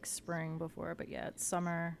it as like spring before, but yeah, it's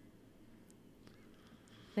summer.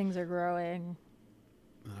 Things are growing.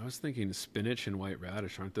 I was thinking spinach and white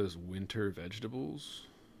radish, aren't those winter vegetables?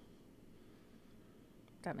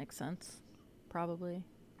 That makes sense. Probably.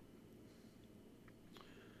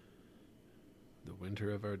 The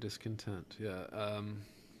winter of our discontent. Yeah.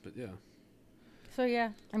 But yeah. So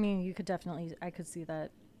yeah, I mean, I could see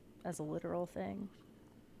that as a literal thing.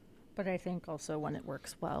 But I think also when it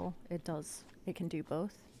works well, it can do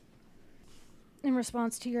both. In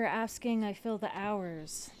response to your asking, I fill the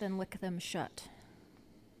hours, then lick them shut.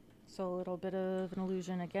 So a little bit of an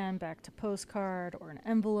allusion again back to postcard or an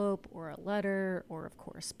envelope or a letter or, of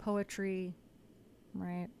course, poetry,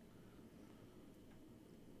 right?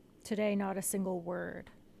 Today, not a single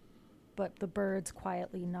word, but the birds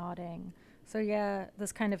quietly nodding. So yeah,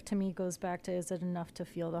 this kind of to me goes back to, is it enough to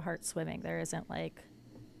feel the heart swimming? There isn't like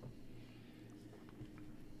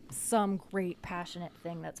some great passionate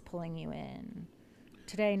thing that's pulling you in.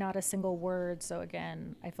 Today, not a single word. So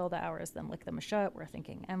again, I fill the hours, then lick them shut. We're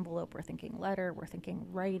thinking envelope, we're thinking letter, we're thinking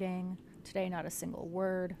writing. Today, not a single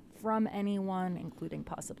word from anyone, including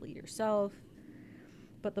possibly yourself.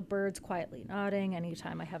 But the birds quietly nodding.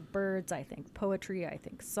 Anytime I have birds, I think poetry, I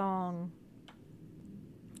think song.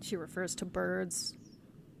 She refers to birds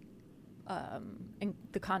in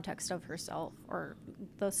the context of herself, or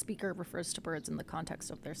the speaker refers to birds in the context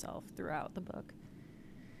of theirself throughout the book.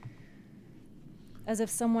 As if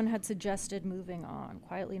someone had suggested moving on,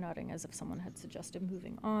 quietly nodding as if someone had suggested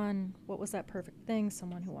moving on. What was that perfect thing?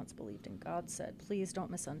 Someone who once believed in God said, please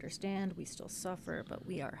don't misunderstand, we still suffer, but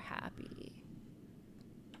we are happy.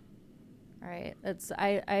 Right?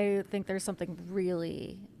 I think there's something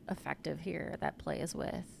really effective here that plays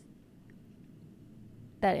with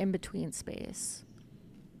that in-between space.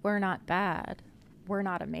 We're not bad. We're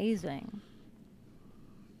not amazing.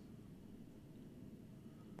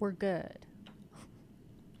 We're good.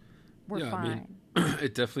 We're fine. I mean,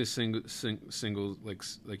 it definitely singles,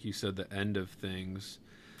 like you said, the end of things.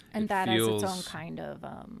 And that has its own kind of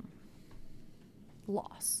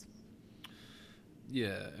loss.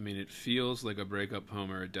 Yeah, I mean, it feels like a breakup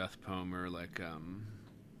poem or a death poem, or like,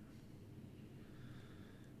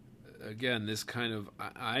 again, this kind of,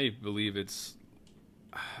 I believe this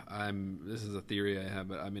is a theory I have,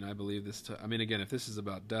 but I mean, I believe this, again, if this is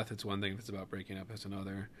about death, it's one thing. If it's about breaking up, it's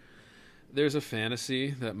another. There's a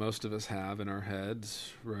fantasy that most of us have in our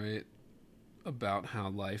heads, right, about how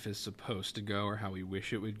life is supposed to go or how we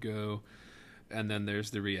wish it would go. And then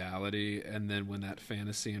there's the reality. And then when that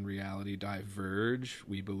fantasy and reality diverge,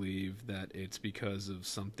 we believe that it's because of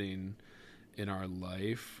something in our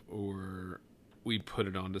life, or we put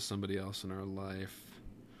it onto somebody else in our life.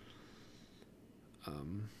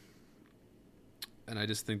 And I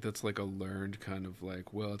just think that's like a learned kind of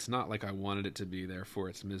like, well, it's not like I wanted it to be, therefore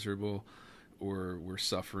it's miserable or we're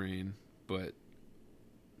suffering, but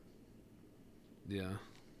yeah.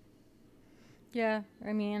 Yeah,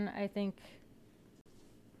 I mean, I think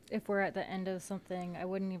if we're at the end of something, I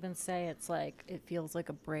wouldn't even say it's like, it feels like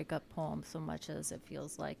a breakup poem so much as it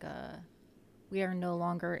feels like we are no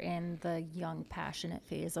longer in the young, passionate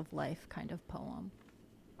phase of life kind of poem.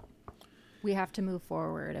 We have to move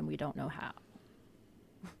forward and we don't know how.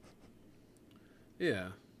 Yeah.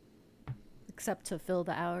 Except to fill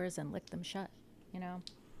the hours and lick them shut, And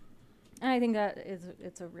I think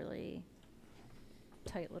it's a really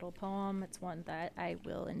tight little poem. It's one that I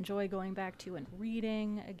will enjoy going back to and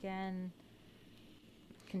reading again,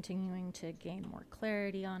 continuing to gain more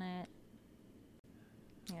clarity on it.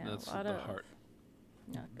 Yeah, that's a lot the of heart.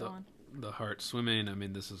 Yeah, go on. The heart swimming. I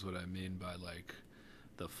mean, this is what I mean by like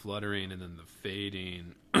the fluttering and then the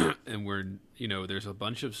fading. And there's a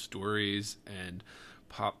bunch of stories and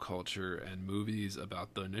pop culture and movies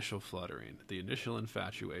about the initial fluttering, the initial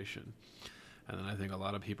infatuation. And then I think a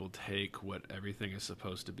lot of people take what everything is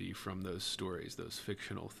supposed to be from those stories, those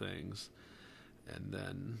fictional things, and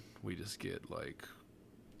then we just get like,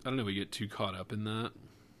 I don't know, we get too caught up in that.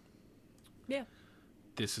 Yeah.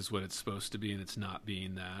 This is what it's supposed to be, and it's not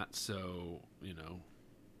being that. So, you know,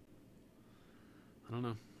 I don't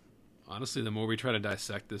know. Honestly, the more we try to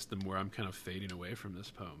dissect this, the more I'm kind of fading away from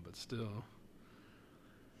this poem, but still.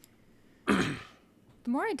 The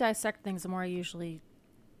more I dissect things, the more I usually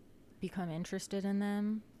become interested in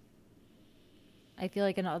them. I feel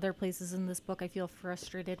like in other places in this book, I feel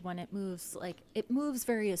frustrated when it moves. Like, it moves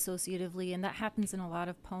very associatively, and that happens in a lot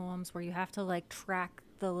of poems where you have to, like, track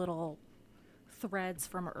the little threads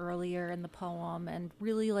from earlier in the poem and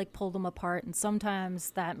really, like, pull them apart. And sometimes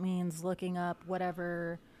that means looking up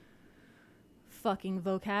whatever fucking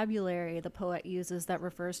vocabulary the poet uses that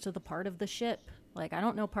refers to the part of the ship. Like, I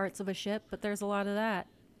don't know parts of a ship, but there's a lot of that.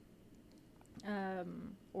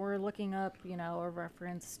 Or looking up, you know, a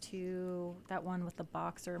reference to that one with the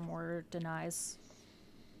boxer more denies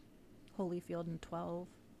Holyfield in 12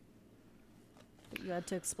 that you had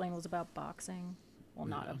to explain was about boxing. Well,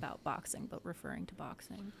 not about boxing, but referring to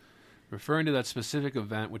boxing. Referring to that specific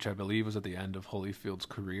event, which I believe was at the end of Holyfield's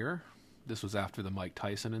career. This was after the Mike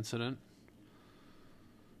Tyson incident.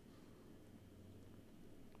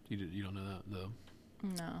 You don't know that, though?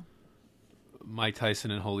 No. Mike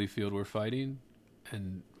Tyson and Holyfield were fighting,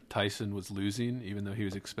 and Tyson was losing, even though he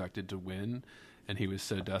was expected to win, and he was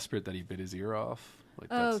so desperate that he bit his ear off. Like,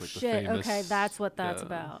 Oh, that's like shit. the famous, Okay, that's what that's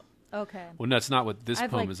about. Okay. Well, that's not what this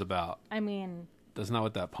I've, poem like, is about. I mean... That's not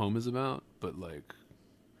what that poem is about, but, like,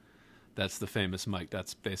 that's the famous Mike.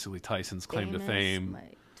 That's basically Tyson's claim to fame.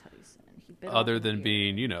 Mike Tyson. He bit Other off than ear.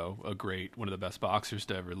 being, you know, one of the best boxers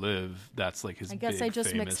to ever live. That's, like, his I guess big, I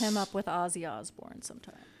just mix famous- him up with Ozzy Osbourne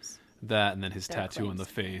sometimes. That, and then his Their tattoo on claims the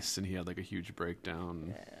to fame. face, and he had, like, a huge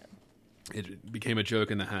breakdown. Yeah. It became a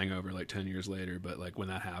joke in The Hangover, like, 10 years later, but, like, when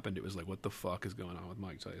that happened, it was like, what the fuck is going on with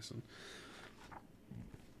Mike Tyson?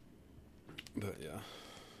 But, yeah,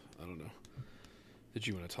 I don't know. Did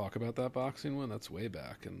you want to talk about that boxing one? That's way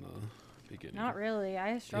back in the beginning. Not really.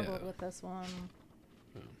 I struggled Yeah. with this one.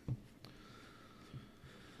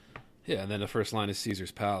 Yeah, and then the first line is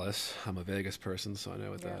Caesar's Palace. I'm a Vegas person, so I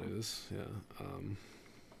know what that Yeah. is. Yeah.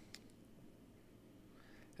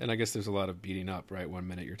 And I guess there's a lot of beating up, right? 1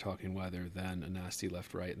 minute you're talking weather, then a nasty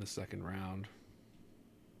left-right in the second round.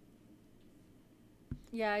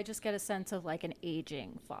 Yeah, I just get a sense of like an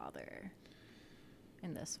aging father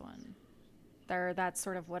in this one. That's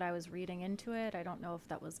sort of what I was reading into it. I don't know if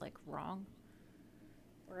that was like wrong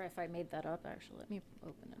or if I made that up, actually. Let me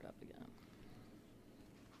open it up again.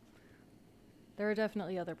 There are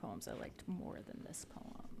definitely other poems I liked more than this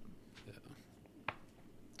poem. Yeah.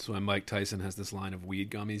 So when Mike Tyson has this line of weed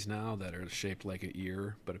gummies now that are shaped like an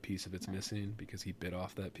ear, but a piece of it's missing because he bit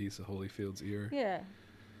off that piece of Holyfield's ear. Yeah.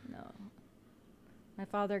 No. My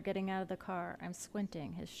father getting out of the car. I'm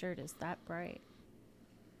squinting. His shirt is that bright.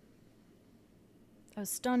 I was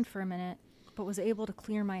stunned for a minute, but was able to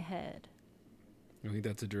clear my head. I think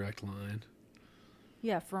that's a direct line.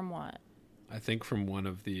 Yeah, from what? I think from one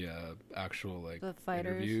of the actual like The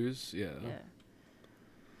fighters? interviews. Yeah.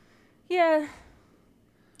 Yeah.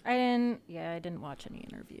 I didn't watch any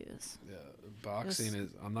interviews. Yeah. Boxing Just is.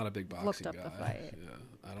 I'm not a big boxing looked up guy. the fight. Yeah.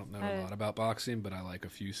 I don't know a lot about boxing, but I like a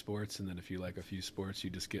few sports, and then if you like a few sports,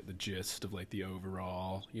 you just get the gist of like the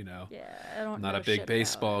overall. You know. Yeah, I don't I'm know not a shit big about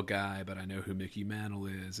baseball it. guy, but I know who Mickey Mantle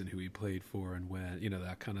is and who he played for and when, you know,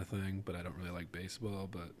 that kind of thing. But I don't really like baseball,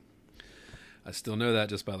 but I still know that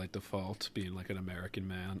just by like default, being like an American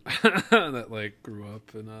man that like grew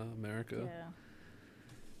up in America.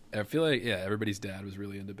 Yeah. I feel like, yeah, everybody's dad was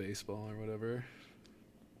really into baseball or whatever.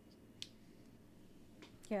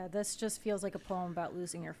 Yeah, this just feels like a poem about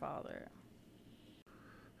losing your father.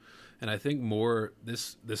 And I think more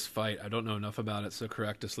this fight, I don't know enough about it, so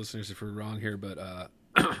correct us listeners if we're wrong here, but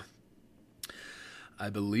I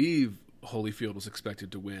believe Holyfield was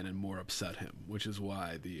expected to win and more upset him, which is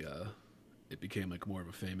why it became like more of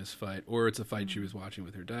a famous fight. Or it's a fight she was watching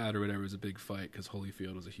with her dad or whatever. It was a big fight because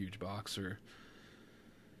Holyfield was a huge boxer.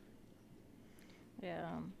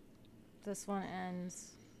 Yeah. This one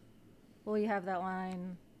ends. Well, you have that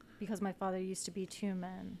line, because my father used to be 2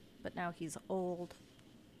 men, but now he's old.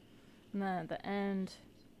 And then at the end,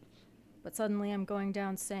 but suddenly I'm going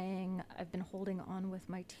down saying, I've been holding on with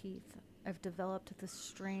my teeth. I've developed this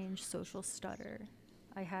strange social stutter.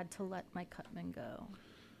 I had to let my cutman go.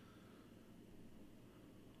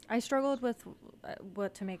 I struggled with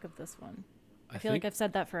what to make of this one. I feel like I've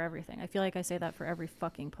said that for everything. I feel like I say that for every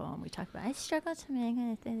fucking poem we talk about. I struggle to make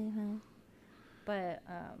it. But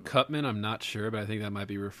Cutman, I'm not sure, but I think that might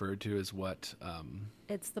be referred to as what.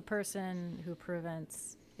 it's the person who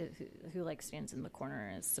prevents, who like stands in the corner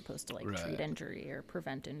and is supposed to like Right. treat injury or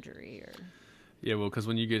prevent injury or. Yeah, well, because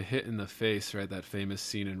when you get hit in the face, right, that famous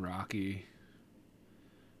scene in Rocky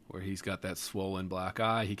where he's got that swollen black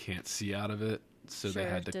eye, he can't see out of it, so Sure, they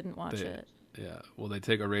had to. didn't watch it. Yeah, well, they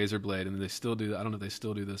take a razor blade, and they still do. I don't know if they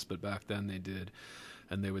still do this, but back then they did,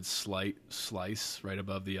 and they would slice right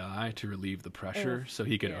above the eye to relieve the pressure, Ugh, so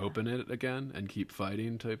he can yeah. open it again and keep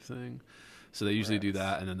fighting, type thing. So they usually do Gross.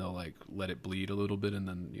 that, and then they'll like let it bleed a little bit, and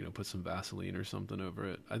then put some Vaseline or something over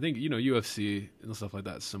it. I think UFC and stuff like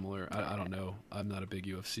that is similar. I don't know. I'm not a big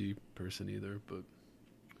UFC person either, but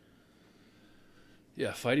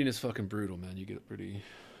yeah, fighting is fucking brutal, man. You get pretty.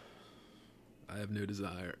 I have no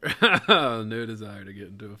desire, no desire to get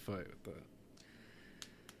into a fight with that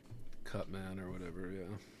cut man or whatever.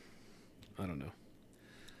 Yeah, I don't know.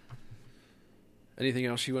 Anything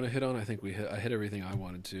else you want to hit on? I think I hit everything I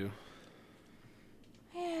wanted to.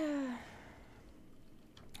 Yeah.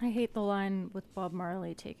 I hate the line with Bob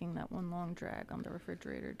Marley taking that one long drag on the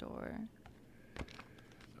refrigerator door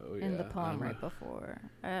Oh yeah, in the poem right before.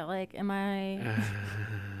 Am I?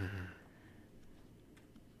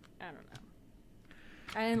 I don't know.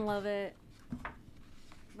 I didn't love it,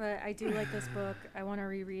 but I do like this book. I want to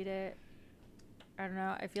reread it. I don't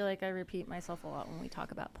know. I feel like I repeat myself a lot when we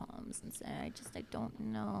talk about poems and say, I don't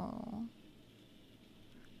know.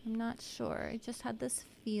 I'm not sure. I just had this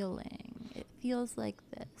feeling. It feels like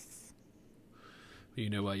this. You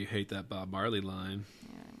know why you hate that Bob Marley line?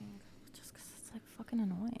 Yeah, just 'cause it's like fucking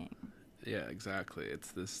annoying. Yeah, exactly.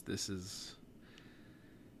 It's this is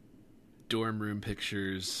dorm room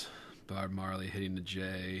pictures, Bob Marley hitting the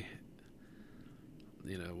J,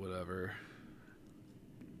 whatever.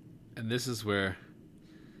 And this is where,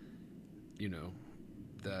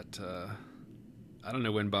 that, I don't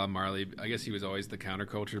know when Bob Marley, I guess he was always the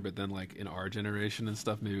counterculture, but then like in our generation and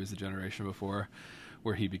stuff, maybe it was the generation before,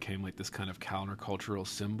 where he became like this kind of countercultural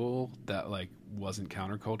symbol that like wasn't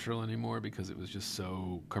countercultural anymore because it was just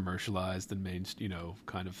so commercialized and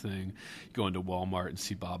kind of thing. You go into Walmart and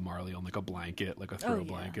see Bob Marley on like a blanket, like a throw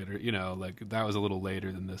blanket, or like that was a little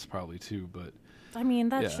later than this probably too. But I mean,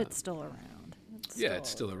 that Yeah. shit's still around. it's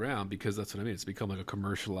still around because that's what I mean. It's become like a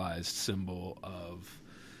commercialized symbol of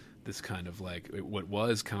this kind of like what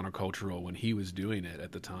was countercultural when he was doing it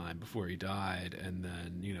at the time before he died, and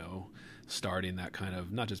then starting that kind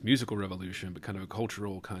of not just musical revolution but kind of a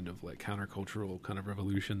cultural kind of like countercultural kind of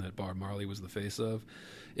revolution that Bob Marley was the face of.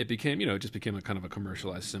 It became it just became a kind of a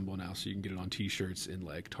commercialized symbol now, so you can get it on t-shirts in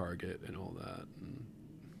like Target and all that. And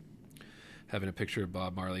having a picture of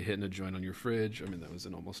Bob Marley hitting a joint on your fridge, I mean that was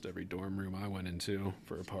in almost every dorm room I went into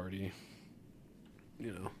for a party,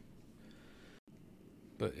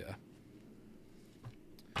 But yeah.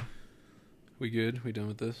 We good? We done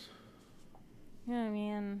with this? Yeah, I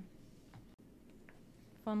mean,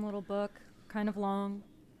 fun little book, kind of long,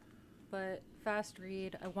 but fast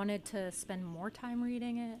read. I wanted to spend more time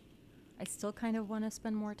reading it. I still kind of want to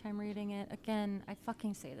spend more time reading it. Again, I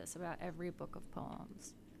fucking say this about every book of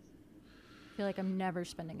poems. I feel like I'm never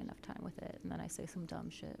spending enough time with it, and then I say some dumb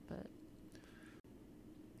shit, but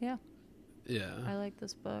yeah. Yeah. I like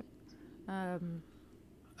this book.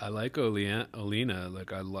 I like Olena.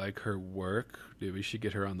 Like, I like her work. Dude, we should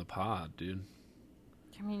get her on the pod, dude.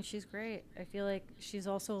 I mean, she's great. I feel like she's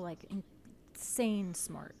also, like, insane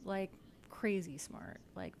smart. Like, crazy smart.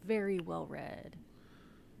 Like, very well-read.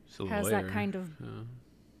 She's a Has lawyer. that kind of Yeah.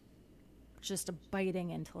 just a biting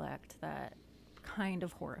intellect that kind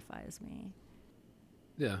of horrifies me.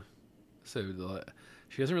 Yeah. So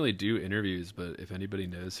she doesn't really do interviews, but if anybody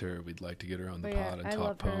knows her, we'd like to get her on the But yeah, pod and I talk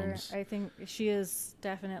love poems. her. I think she is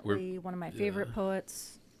definitely one of my favorite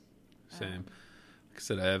poets. Same. Like I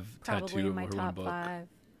said, I have Probably tattooed in my her one top book. 5.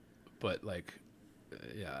 But like,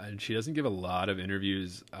 yeah, and she doesn't give a lot of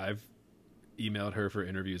interviews. I've emailed her for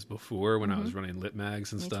interviews before when I was running lit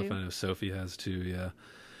mags and Me stuff. too. I know Sophie has too. Yeah.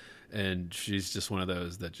 And she's just one of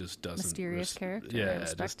those that just doesn't Mysterious character. I Yeah,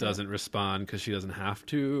 respect just it. doesn't respond because she doesn't have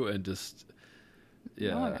to, and just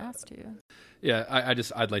No one asked to. yeah.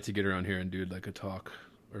 I'd like to get her on here and do like a talk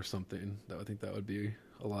or something. I think that would be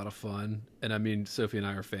a lot of fun. And I mean, Sophie and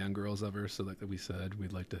I are fangirls of her, so like we said,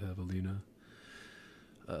 we'd like to have Olena.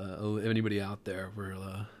 Anybody out there,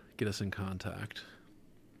 will get us in contact.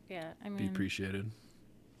 Yeah, I Be mean, appreciated.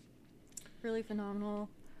 really phenomenal.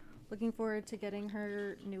 Looking forward to getting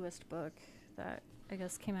her newest book that I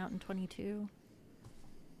guess came out in 22.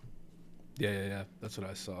 Yeah. That's what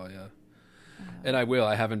I saw. Yeah. And I will.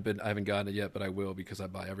 I haven't gotten it yet, but I will because I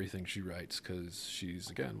buy everything she writes because she's,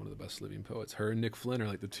 again, one of the best living poets. Her and Nick Flynn are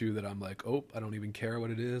like the two that I'm like, oh, I don't even care what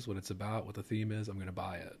it is, what it's about, what the theme is. I'm going to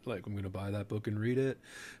buy it. Like, I'm going to buy that book and read it.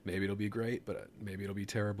 Maybe it'll be great, but maybe it'll be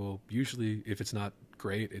terrible. Usually, if it's not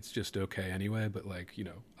great, it's just okay anyway. But, like, you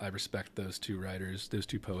know, I respect those two writers, those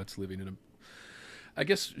two poets living in a... I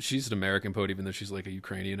guess she's an American poet, even though she's like a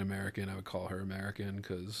Ukrainian American. I would call her American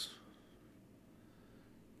because...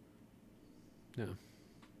 Yeah.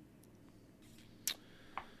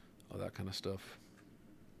 All that kind of stuff.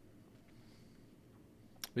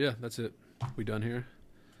 But yeah, that's it. We done here?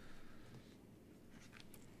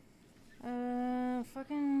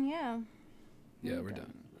 Fucking yeah. Yeah, we're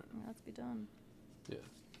done. Let's be done. Yeah.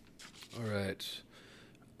 All right.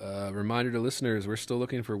 Reminder to listeners, we're still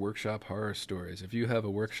looking for workshop horror stories. If you have a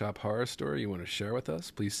workshop horror story you want to share with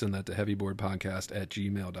us, please send that to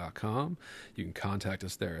heavyboardpodcast@gmail.com. You can contact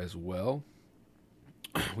us there as well.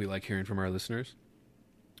 We like hearing from our listeners.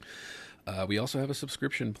 We also have a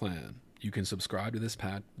subscription plan. You can subscribe to this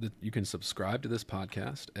podcast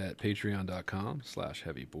at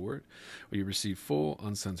patreon.com/heavyboard, where you receive full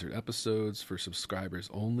uncensored episodes for subscribers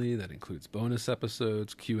only. That includes bonus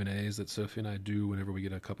episodes, Q&As that Sophie and I do whenever we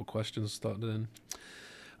get a couple questions thought in.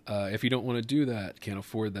 If you don't want to do that, can't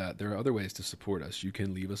afford that, there are other ways to support us. You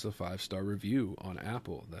can leave us a 5-star review on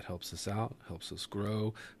Apple. That helps us out, helps us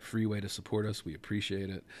grow. Free way to support us. We appreciate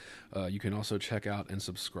it. You can also check out and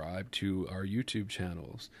subscribe to our YouTube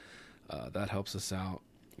channels. That helps us out.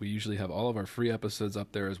 We usually have all of our free episodes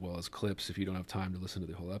up there as well as clips. If you don't have time to listen to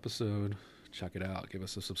the whole episode, check it out. Give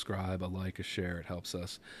us a subscribe, a like, a share. It helps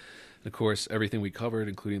us. And of course, everything we covered,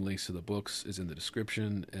 including links to the books, is in the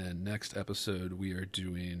description. And next episode, we are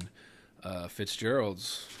doing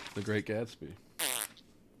Fitzgerald's The Great Gatsby.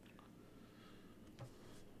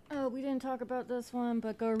 Oh, we didn't talk about this one,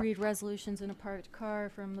 but go read Resolutions in a Parked Car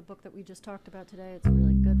from the book that we just talked about today. It's a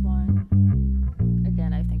really good one.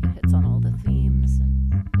 Again, I think it hits on all the themes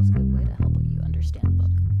and is a good way to help you understand the book.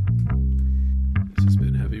 This has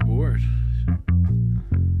been Heavy Board.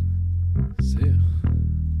 See ya.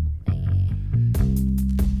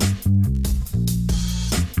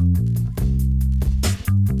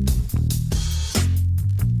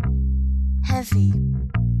 Heavy.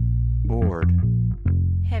 Bored.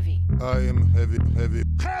 Heavy. I am heavy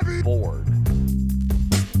bored.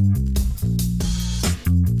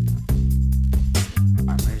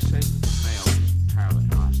 I may say male is entirely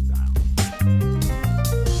hostile.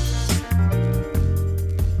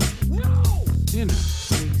 No! Inner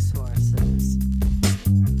Resources.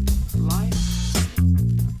 life,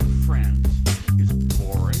 friends, is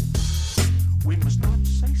boring. We must not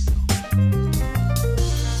say so.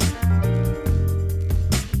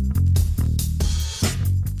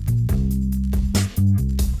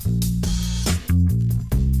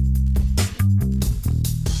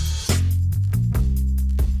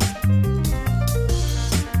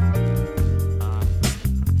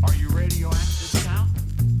 Are you radioactive now?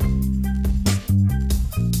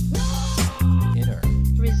 Inner.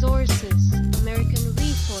 Resources, American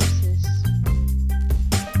resources.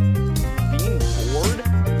 Being bored?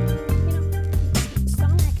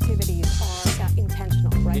 Some activities are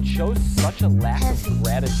intentional, right? It shows such a lack Heavy. of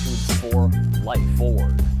gratitude for life.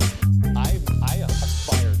 Bored. I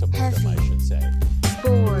aspire to boredom, Heavy. I should say.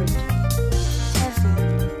 Bored. Heavy.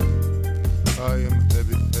 I am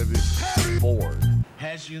heavy Bored.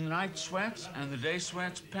 Has you the night sweats and the day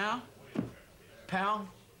sweats, pal? Pal,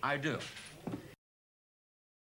 I do.